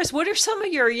 So I'm curious, what are some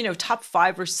of your, top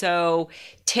 5 or so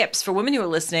tips for women who are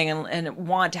listening and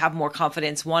want to have more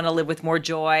confidence, want to live with more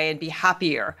joy and be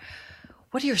happier?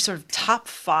 What are your sort of top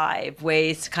 5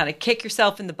 ways to kind of kick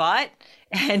yourself in the butt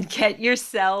and get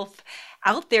yourself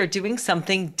out there doing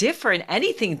something different,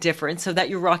 anything different, so that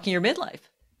you're rocking your midlife?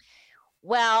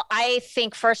 Well, I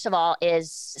think first of all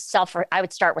I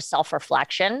would start with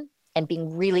self-reflection and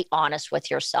being really honest with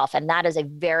yourself. And that is a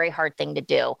very hard thing to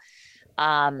do.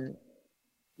 A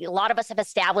lot of us have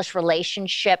established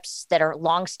relationships that are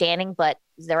longstanding, but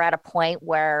they're at a point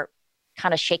where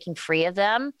kind of shaking free of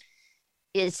them.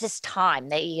 It's just time.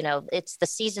 It's the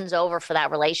season's over for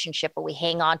that relationship, but we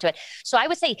hang on to it. So I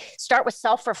would say start with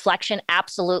self-reflection.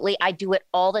 Absolutely. I do it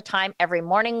all the time, every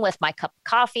morning with my cup of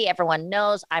coffee. Everyone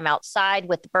knows I'm outside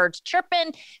with the birds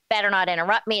chirping. Better not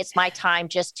interrupt me. It's my time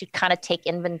just to kind of take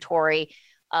inventory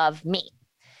of me.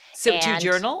 So do you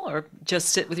journal or just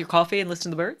sit with your coffee and listen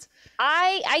to the birds?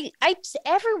 I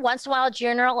every once in a while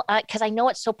journal because I know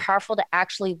it's so powerful to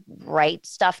actually write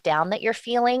stuff down that you're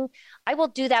feeling. I will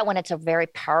do that when it's a very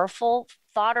powerful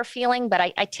thought or feeling, but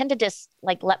I tend to just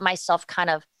let myself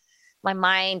kind of, my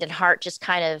mind and heart just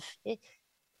kind of,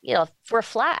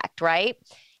 reflect, right?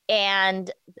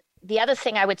 And the other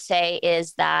thing I would say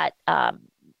is that, I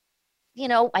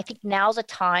think now's a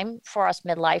time for us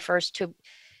midlifers to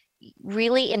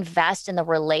really invest in the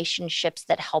relationships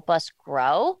that help us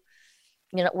grow.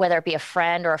 Whether it be a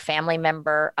friend or a family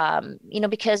member,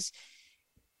 because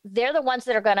they're the ones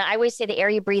that are I always say the air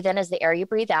you breathe in is the air you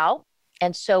breathe out.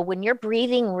 And so when you're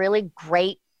breathing really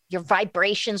great, your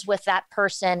vibrations with that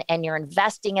person and you're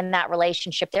investing in that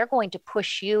relationship, they're going to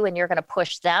push you and you're going to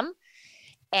push them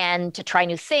and to try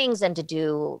new things and to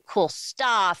do cool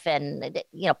stuff and,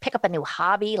 pick up a new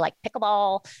hobby like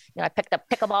pickleball. I picked up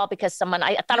pickleball because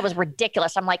I thought it was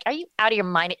ridiculous. I'm like, are you out of your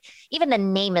mind? Even the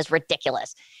name is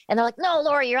ridiculous. And they're like, no,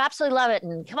 Lori, you absolutely love it.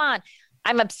 And come on.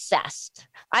 I'm obsessed.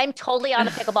 I'm totally on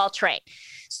the pickleball train.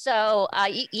 So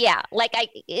yeah, like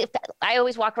I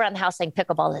always walk around the house saying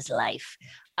pickleball is life.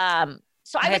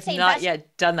 So I would have say not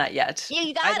yet done that yet.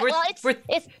 You got it. Well,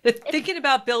 We're thinking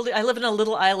about building. I live in a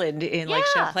little island in Lake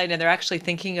Champlain, and they're actually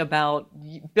thinking about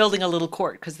building a little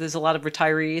court because there's a lot of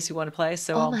retirees who want to play.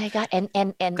 So oh my God. And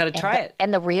got to try it.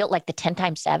 And the real, like the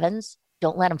 10x7s,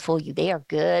 don't let them fool you. They are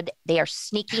good. They are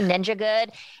sneaky ninja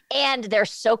good. And they're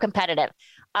so competitive.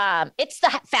 It's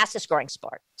the fastest growing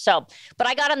sport. So, but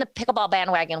I got on the pickleball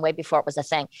bandwagon way before it was a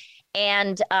thing.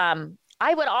 And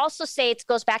I would also say it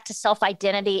goes back to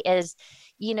self-identity is,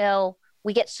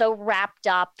 we get so wrapped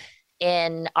up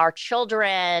in our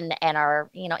children and our,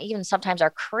 even sometimes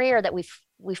our career that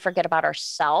we forget about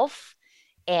ourselves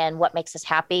and what makes us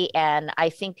happy. And I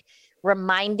think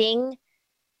reminding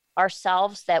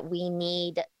ourselves that we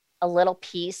need a little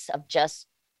piece of just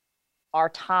our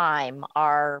time,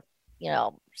 our,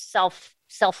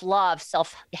 self-love,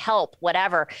 self-help,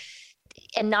 whatever,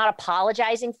 and not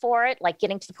apologizing for it, like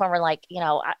getting to the point where like,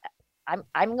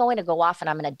 I'm going to go off and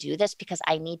I'm going to do this because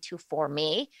I need to for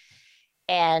me.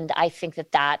 And I think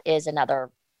that is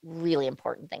another really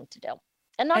important thing to do.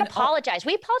 And not apologize.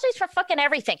 We apologize for fucking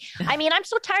everything. I mean, I'm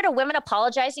so tired of women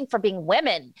apologizing for being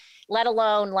women, let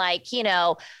alone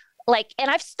and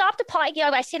I've stopped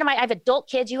apologizing. I say to I have adult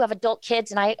kids, you have adult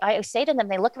kids. And I say to them,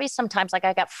 they look at me sometimes like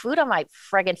I got food on my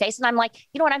friggin' face. And I'm like,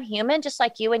 you know what? I'm human just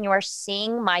like you. And you are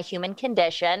seeing my human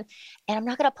condition. And I'm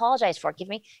not going to apologize for it.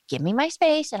 Give me my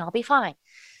space and I'll be fine.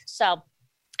 So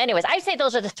anyways, I say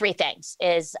those are the three things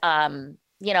is,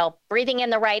 breathing in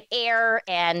the right air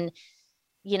and,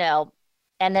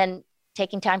 and then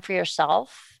taking time for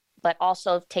yourself, but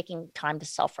also taking time to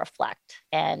self-reflect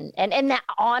and that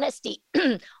honesty.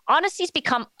 Honesty's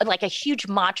become like a huge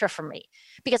mantra for me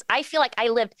because I feel like I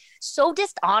lived so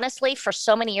dishonestly for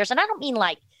so many years. And I don't mean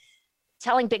like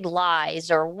telling big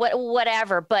lies or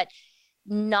whatever, but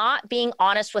not being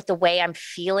honest with the way I'm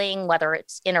feeling, whether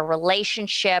it's in a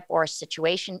relationship or a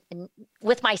situation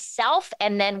with myself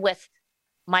and then with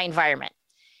my environment.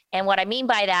 And what I mean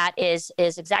by that is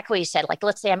exactly what you said. Like,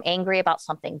 let's say I'm angry about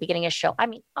something beginning a show. I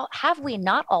mean, have we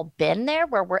not all been there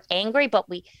where we're angry, but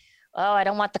I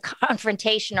don't want the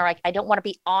confrontation or I don't want to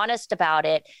be honest about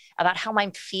it, about how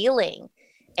I'm feeling.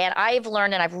 And I've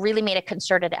learned and I've really made a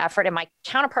concerted effort. And my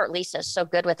counterpart, Lisa, is so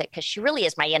good with it because she really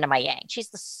is my yin and my yang. She's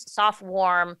the soft,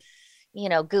 warm,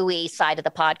 gooey side of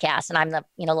the podcast. And I'm the,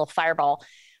 little fireball.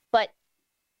 But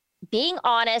being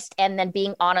honest and then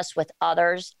being honest with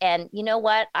others. And you know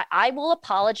what? I will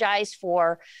apologize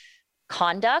for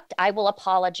conduct. I will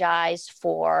apologize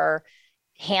for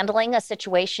handling a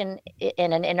situation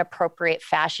in an inappropriate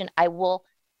fashion. I will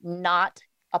not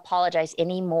apologize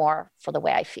anymore for the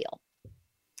way I feel.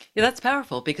 Yeah, that's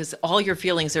powerful because all your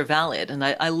feelings are valid. And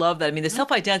I love that. I mean, the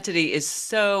self-identity is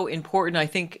so important. I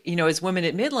think, as women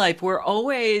at midlife, we're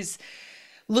always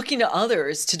looking to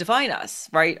others to define us,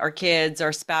 right? Our kids,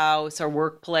 our spouse, our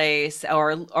workplace,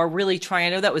 or really trying, I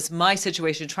know that was my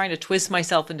situation, trying to twist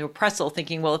myself into a pretzel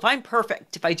thinking, well, if I'm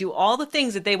perfect, if I do all the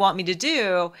things that they want me to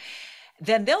do,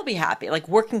 then they'll be happy. Like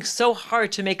working so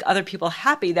hard to make other people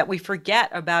happy that we forget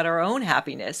about our own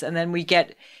happiness. And then we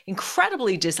get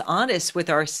incredibly dishonest with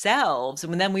ourselves.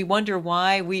 And then we wonder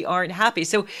why we aren't happy.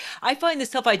 So I find the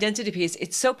self-identity piece,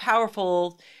 it's so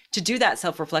powerful to do that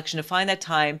self-reflection, to find that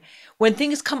time when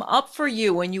things come up for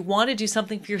you, when you want to do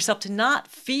something for yourself, to not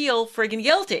feel friggin'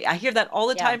 guilty. I hear that all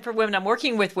the time for women. I'm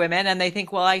working with women and they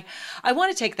think, well, I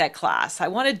want to take that class. I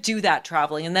want to do that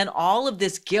traveling. And then all of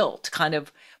this guilt kind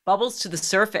of bubbles to the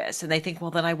surface and they think, well,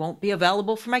 then I won't be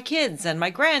available for my kids and my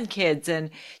grandkids.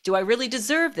 And do I really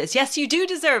deserve this? Yes, you do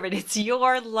deserve it. It's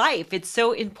your life. It's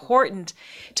so important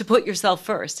to put yourself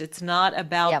first. It's not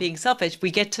about being selfish.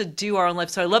 We get to do our own life.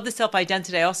 So I love the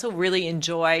self-identity. I also really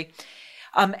enjoy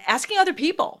asking other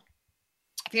people.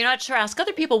 If you're not sure, ask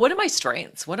other people, what are my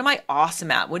strengths? What am I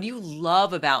awesome at? What do you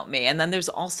love about me? And then there's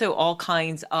also all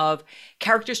kinds of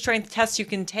character strength tests you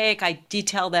can take. I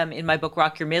detail them in my book,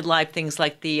 Rock Your Midlife, things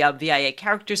like the VIA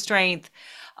character strength,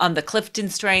 the Clifton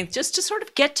strength, just to sort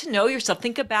of get to know yourself.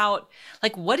 Think about,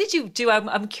 like, what did you do?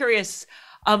 I'm curious,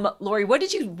 Lori, what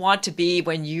did you want to be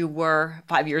when you were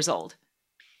 5 years old?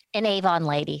 An Avon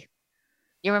lady.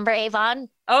 You remember Avon?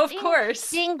 Oh, of course.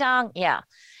 Ding dong. Yeah.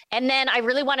 And then I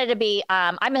really wanted to be,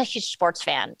 I'm a huge sports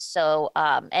fan. So,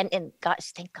 and God,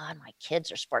 thank God my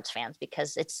kids are sports fans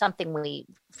because it's something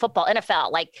football,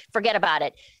 NFL, like forget about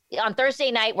it. On Thursday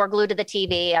night, we're glued to the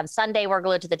TV. On Sunday, we're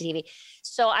glued to the TV.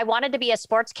 So I wanted to be a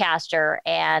sportscaster.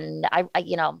 And I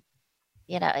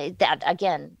that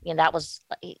again, that was,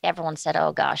 everyone said,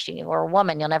 oh gosh, you're a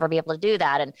woman, you'll never be able to do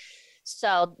that. And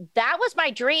So that was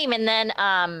my dream. And then,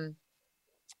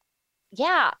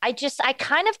 yeah, I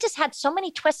kind of just had so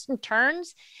many twists and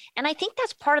turns. And I think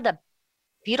that's part of the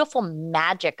beautiful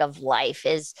magic of life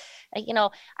is, you know,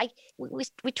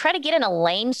 we try to get in a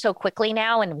lane so quickly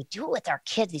now, and we do it with our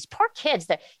kids, these poor kids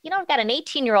that, I've got an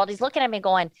 18-year-old, he's looking at me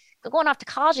going off to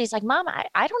college. He's like, Mom,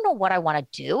 I don't know what I want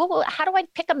to do. How do I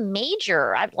pick a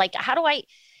major? How do I,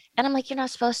 and I'm like, you're not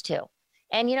supposed to.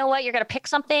 And you know what? You're going to pick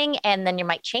something and then you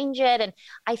might change it. And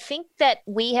I think that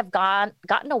we have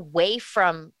gotten away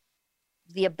from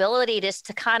the ability just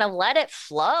to kind of let it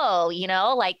flow,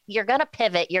 like you're going to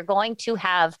pivot. You're going to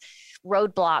have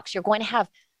roadblocks. You're going to have,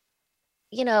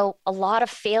 a lot of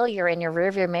failure in your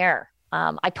rearview mirror.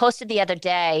 I posted the other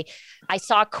day, I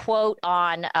saw a quote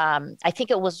on, I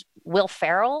think it was Will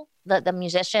Ferrell, the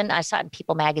musician. I saw it in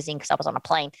People magazine because I was on a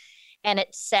plane. And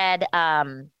it said,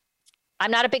 I'm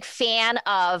not a big fan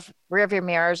of rearview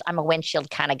mirrors. I'm a windshield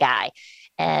kind of guy.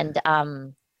 And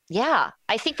yeah,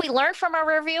 I think we learn from our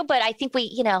rearview, but I think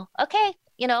we,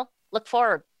 look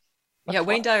forward.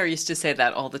 Wayne Dyer used to say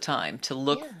that all the time, to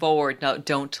look forward,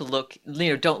 don't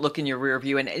look in your rear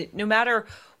view. And no matter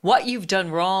what you've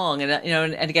done wrong, and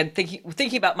and again,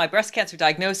 thinking about my breast cancer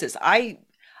diagnosis, I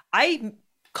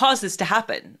caused this to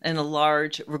happen in a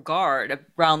large regard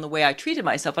around the way I treated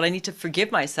myself, but I need to forgive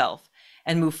myself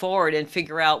and move forward and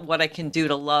figure out what I can do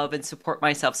to love and support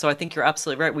myself. So I think you're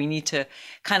absolutely right. We need to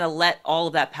kind of let all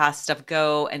of that past stuff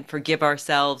go and forgive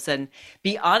ourselves and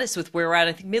be honest with where we're at.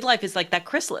 I think midlife is like that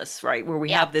chrysalis, right? Where we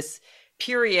have this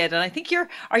period. And I think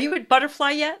are you a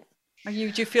butterfly yet? Do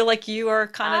you feel like you are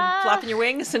kind of flapping your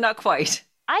wings? And not quite.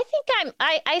 I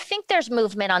think there's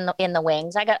movement in the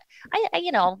wings. I got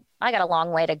a long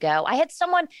way to go. I had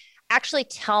someone actually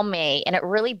tell me, and it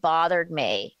really bothered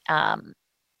me.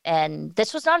 And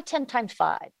this was not a 10 times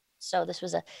 5. So this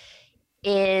was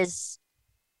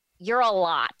you're a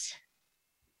lot.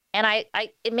 And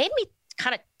it made me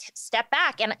kind of step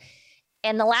back.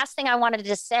 And the last thing I wanted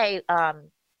to say,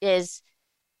 is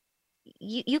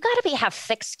you got to have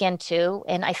thick skin too.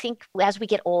 And I think as we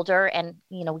get older and,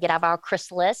 we get out of our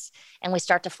chrysalis and we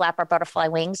start to flap our butterfly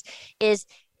wings is,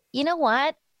 you know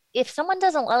what, if someone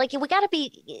doesn't like you, we got to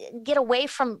get away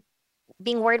from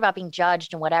being worried about being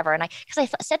judged and whatever. And because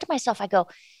I said to myself, I go,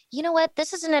 you know what,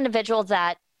 this is an individual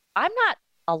that I'm not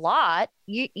a lot.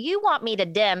 You want me to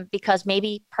dim because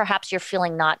perhaps you're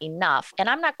feeling not enough. And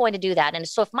I'm not going to do that. And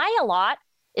so if my a lot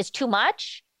is too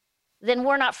much, then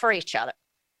we're not for each other,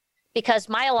 because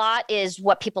my a lot is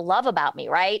what people love about me.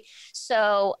 Right.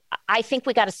 So I think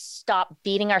we got to stop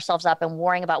beating ourselves up and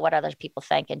worrying about what other people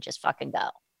think and just fucking go.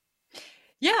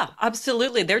 Yeah,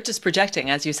 absolutely. They're just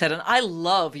projecting, as you said. And I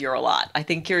love You're a Lot. I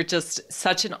think you're just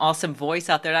such an awesome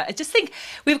voice out there. I just think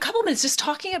we have a couple of minutes just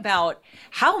talking about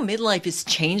how midlife is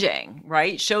changing,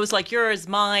 right? Shows like yours,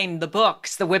 mine, the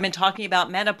books, the women talking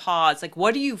about menopause. Like,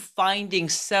 what are you finding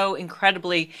so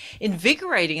incredibly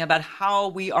invigorating about how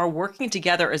we are working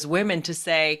together as women to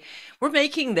say, we're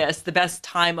making this the best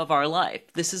time of our life.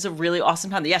 This is a really awesome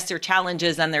time. Yes, there are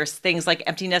challenges and there's things like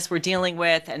emptiness we're dealing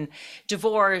with and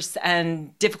divorce and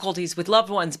difficulties with loved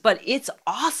ones, but it's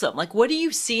awesome. Like, what are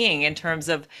you seeing in terms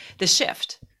of the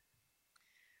shift?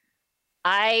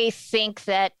 I think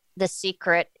that the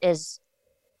secret is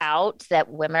out, that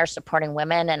women are supporting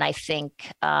women. And I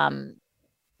think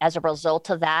as a result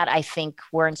of that, I think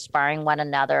we're inspiring one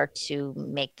another to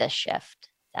make this shift.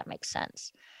 If that makes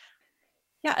sense.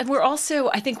 Yeah. And we're also,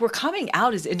 I think we're coming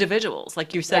out as individuals.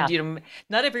 Like you said,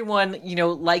 not everyone,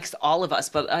 likes all of us,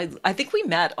 but I think we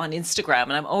met on Instagram,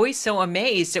 and I'm always so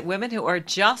amazed at women who are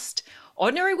just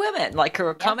ordinary women, like who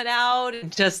are coming out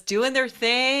and just doing their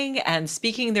thing and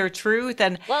speaking their truth.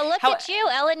 And well, look at you,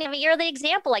 Ellen. I mean, you're the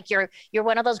example. Like you're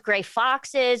one of those gray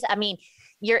foxes. I mean,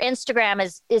 your Instagram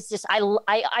is just,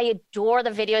 I adore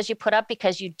the videos you put up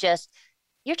because you're just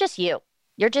you.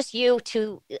 You're just you,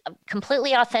 too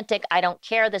completely authentic. I don't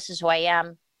care. This is who I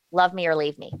am. Love me or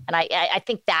leave me. And I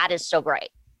think that is so great.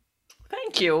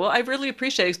 Thank you. Well, I really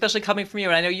appreciate it, especially coming from you.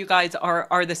 And I know you guys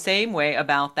are the same way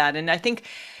about that. And I think,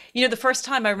 the first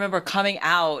time I remember coming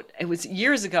out, it was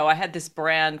years ago. I had this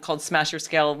brand called Smash Your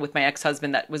Scale with my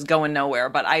ex-husband that was going nowhere.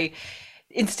 But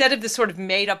instead of this sort of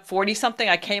made up 40-something,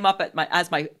 I came up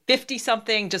as my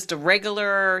 50-something, just a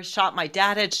regular shot my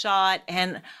dad had shot.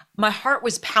 And my heart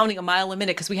was pounding a mile a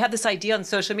minute because we had this idea on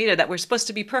social media that we're supposed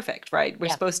to be perfect, right? We're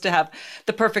supposed to have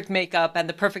the perfect makeup and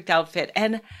the perfect outfit.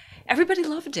 And everybody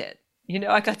loved it.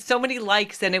 I got so many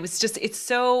likes, and it was just,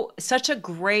 such a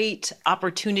great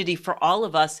opportunity for all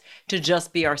of us to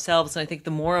just be ourselves. And I think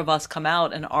the more of us come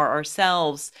out and are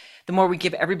ourselves, the more we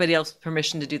give everybody else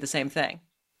permission to do the same thing.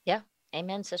 Yeah.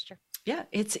 Amen, sister. Yeah,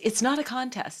 it's not a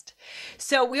contest.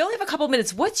 So we only have a couple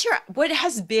minutes. What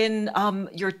has been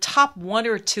your top one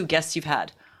or two guests you've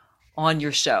had on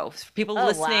your show? For people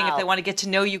listening, if they want to get to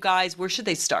know you guys, where should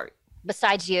they start?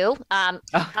 Besides you,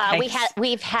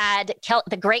 we've had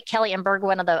the great Kelly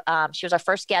Emberg, she was our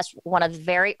first guest, one of the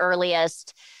very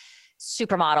earliest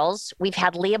supermodels. We've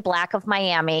had Leah Black of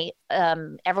Miami.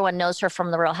 Everyone knows her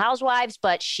from The Real Housewives,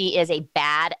 but she is a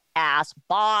badass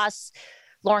boss.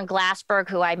 Lauren Glassberg,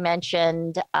 who I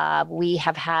mentioned, we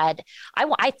have had,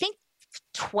 I think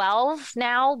 12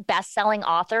 now best-selling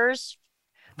authors,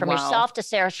 from yourself to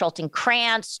Sarah Schulten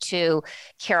Krantz to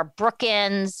Kara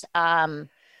Brookins.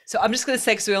 So I'm just going to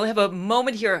say, because we only have a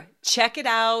moment here, check it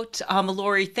out.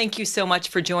 Lori, thank you so much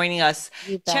for joining us.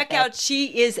 Check out,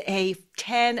 she is a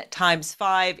 10 times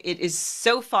 5. It is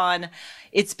so fun.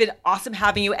 It's been awesome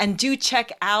having you. And do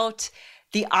check out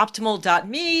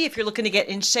theoptimal.me if you're looking to get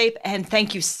in shape. And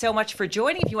thank you so much for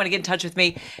joining. If you want to get in touch with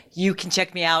me, you can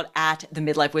check me out at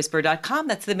themidlifewhisperer.com.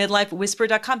 That's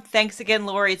themidlifewhisperer.com. Thanks again,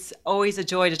 Lori. It's always a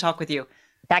joy to talk with you.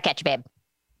 Back at you, babe.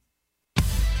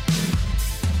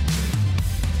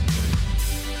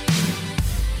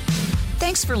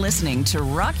 Thanks for listening to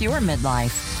Rock Your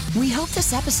Midlife. We hope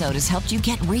this episode has helped you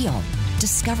get real,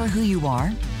 discover who you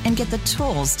are, and get the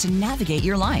tools to navigate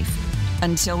your life.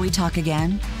 Until we talk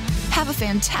again, have a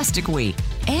fantastic week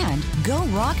and go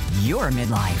rock your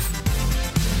midlife.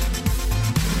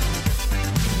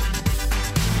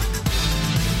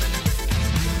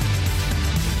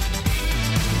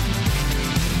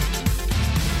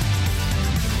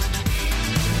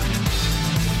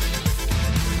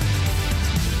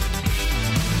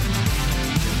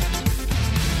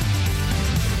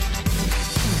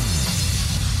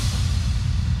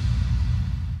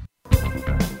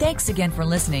 Thanks again for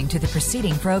listening to the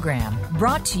preceding program,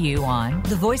 brought to you on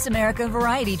the Voice America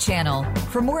Variety Channel.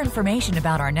 For more information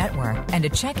about our network and to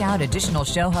check out additional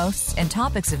show hosts and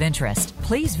topics of interest,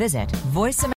 please visit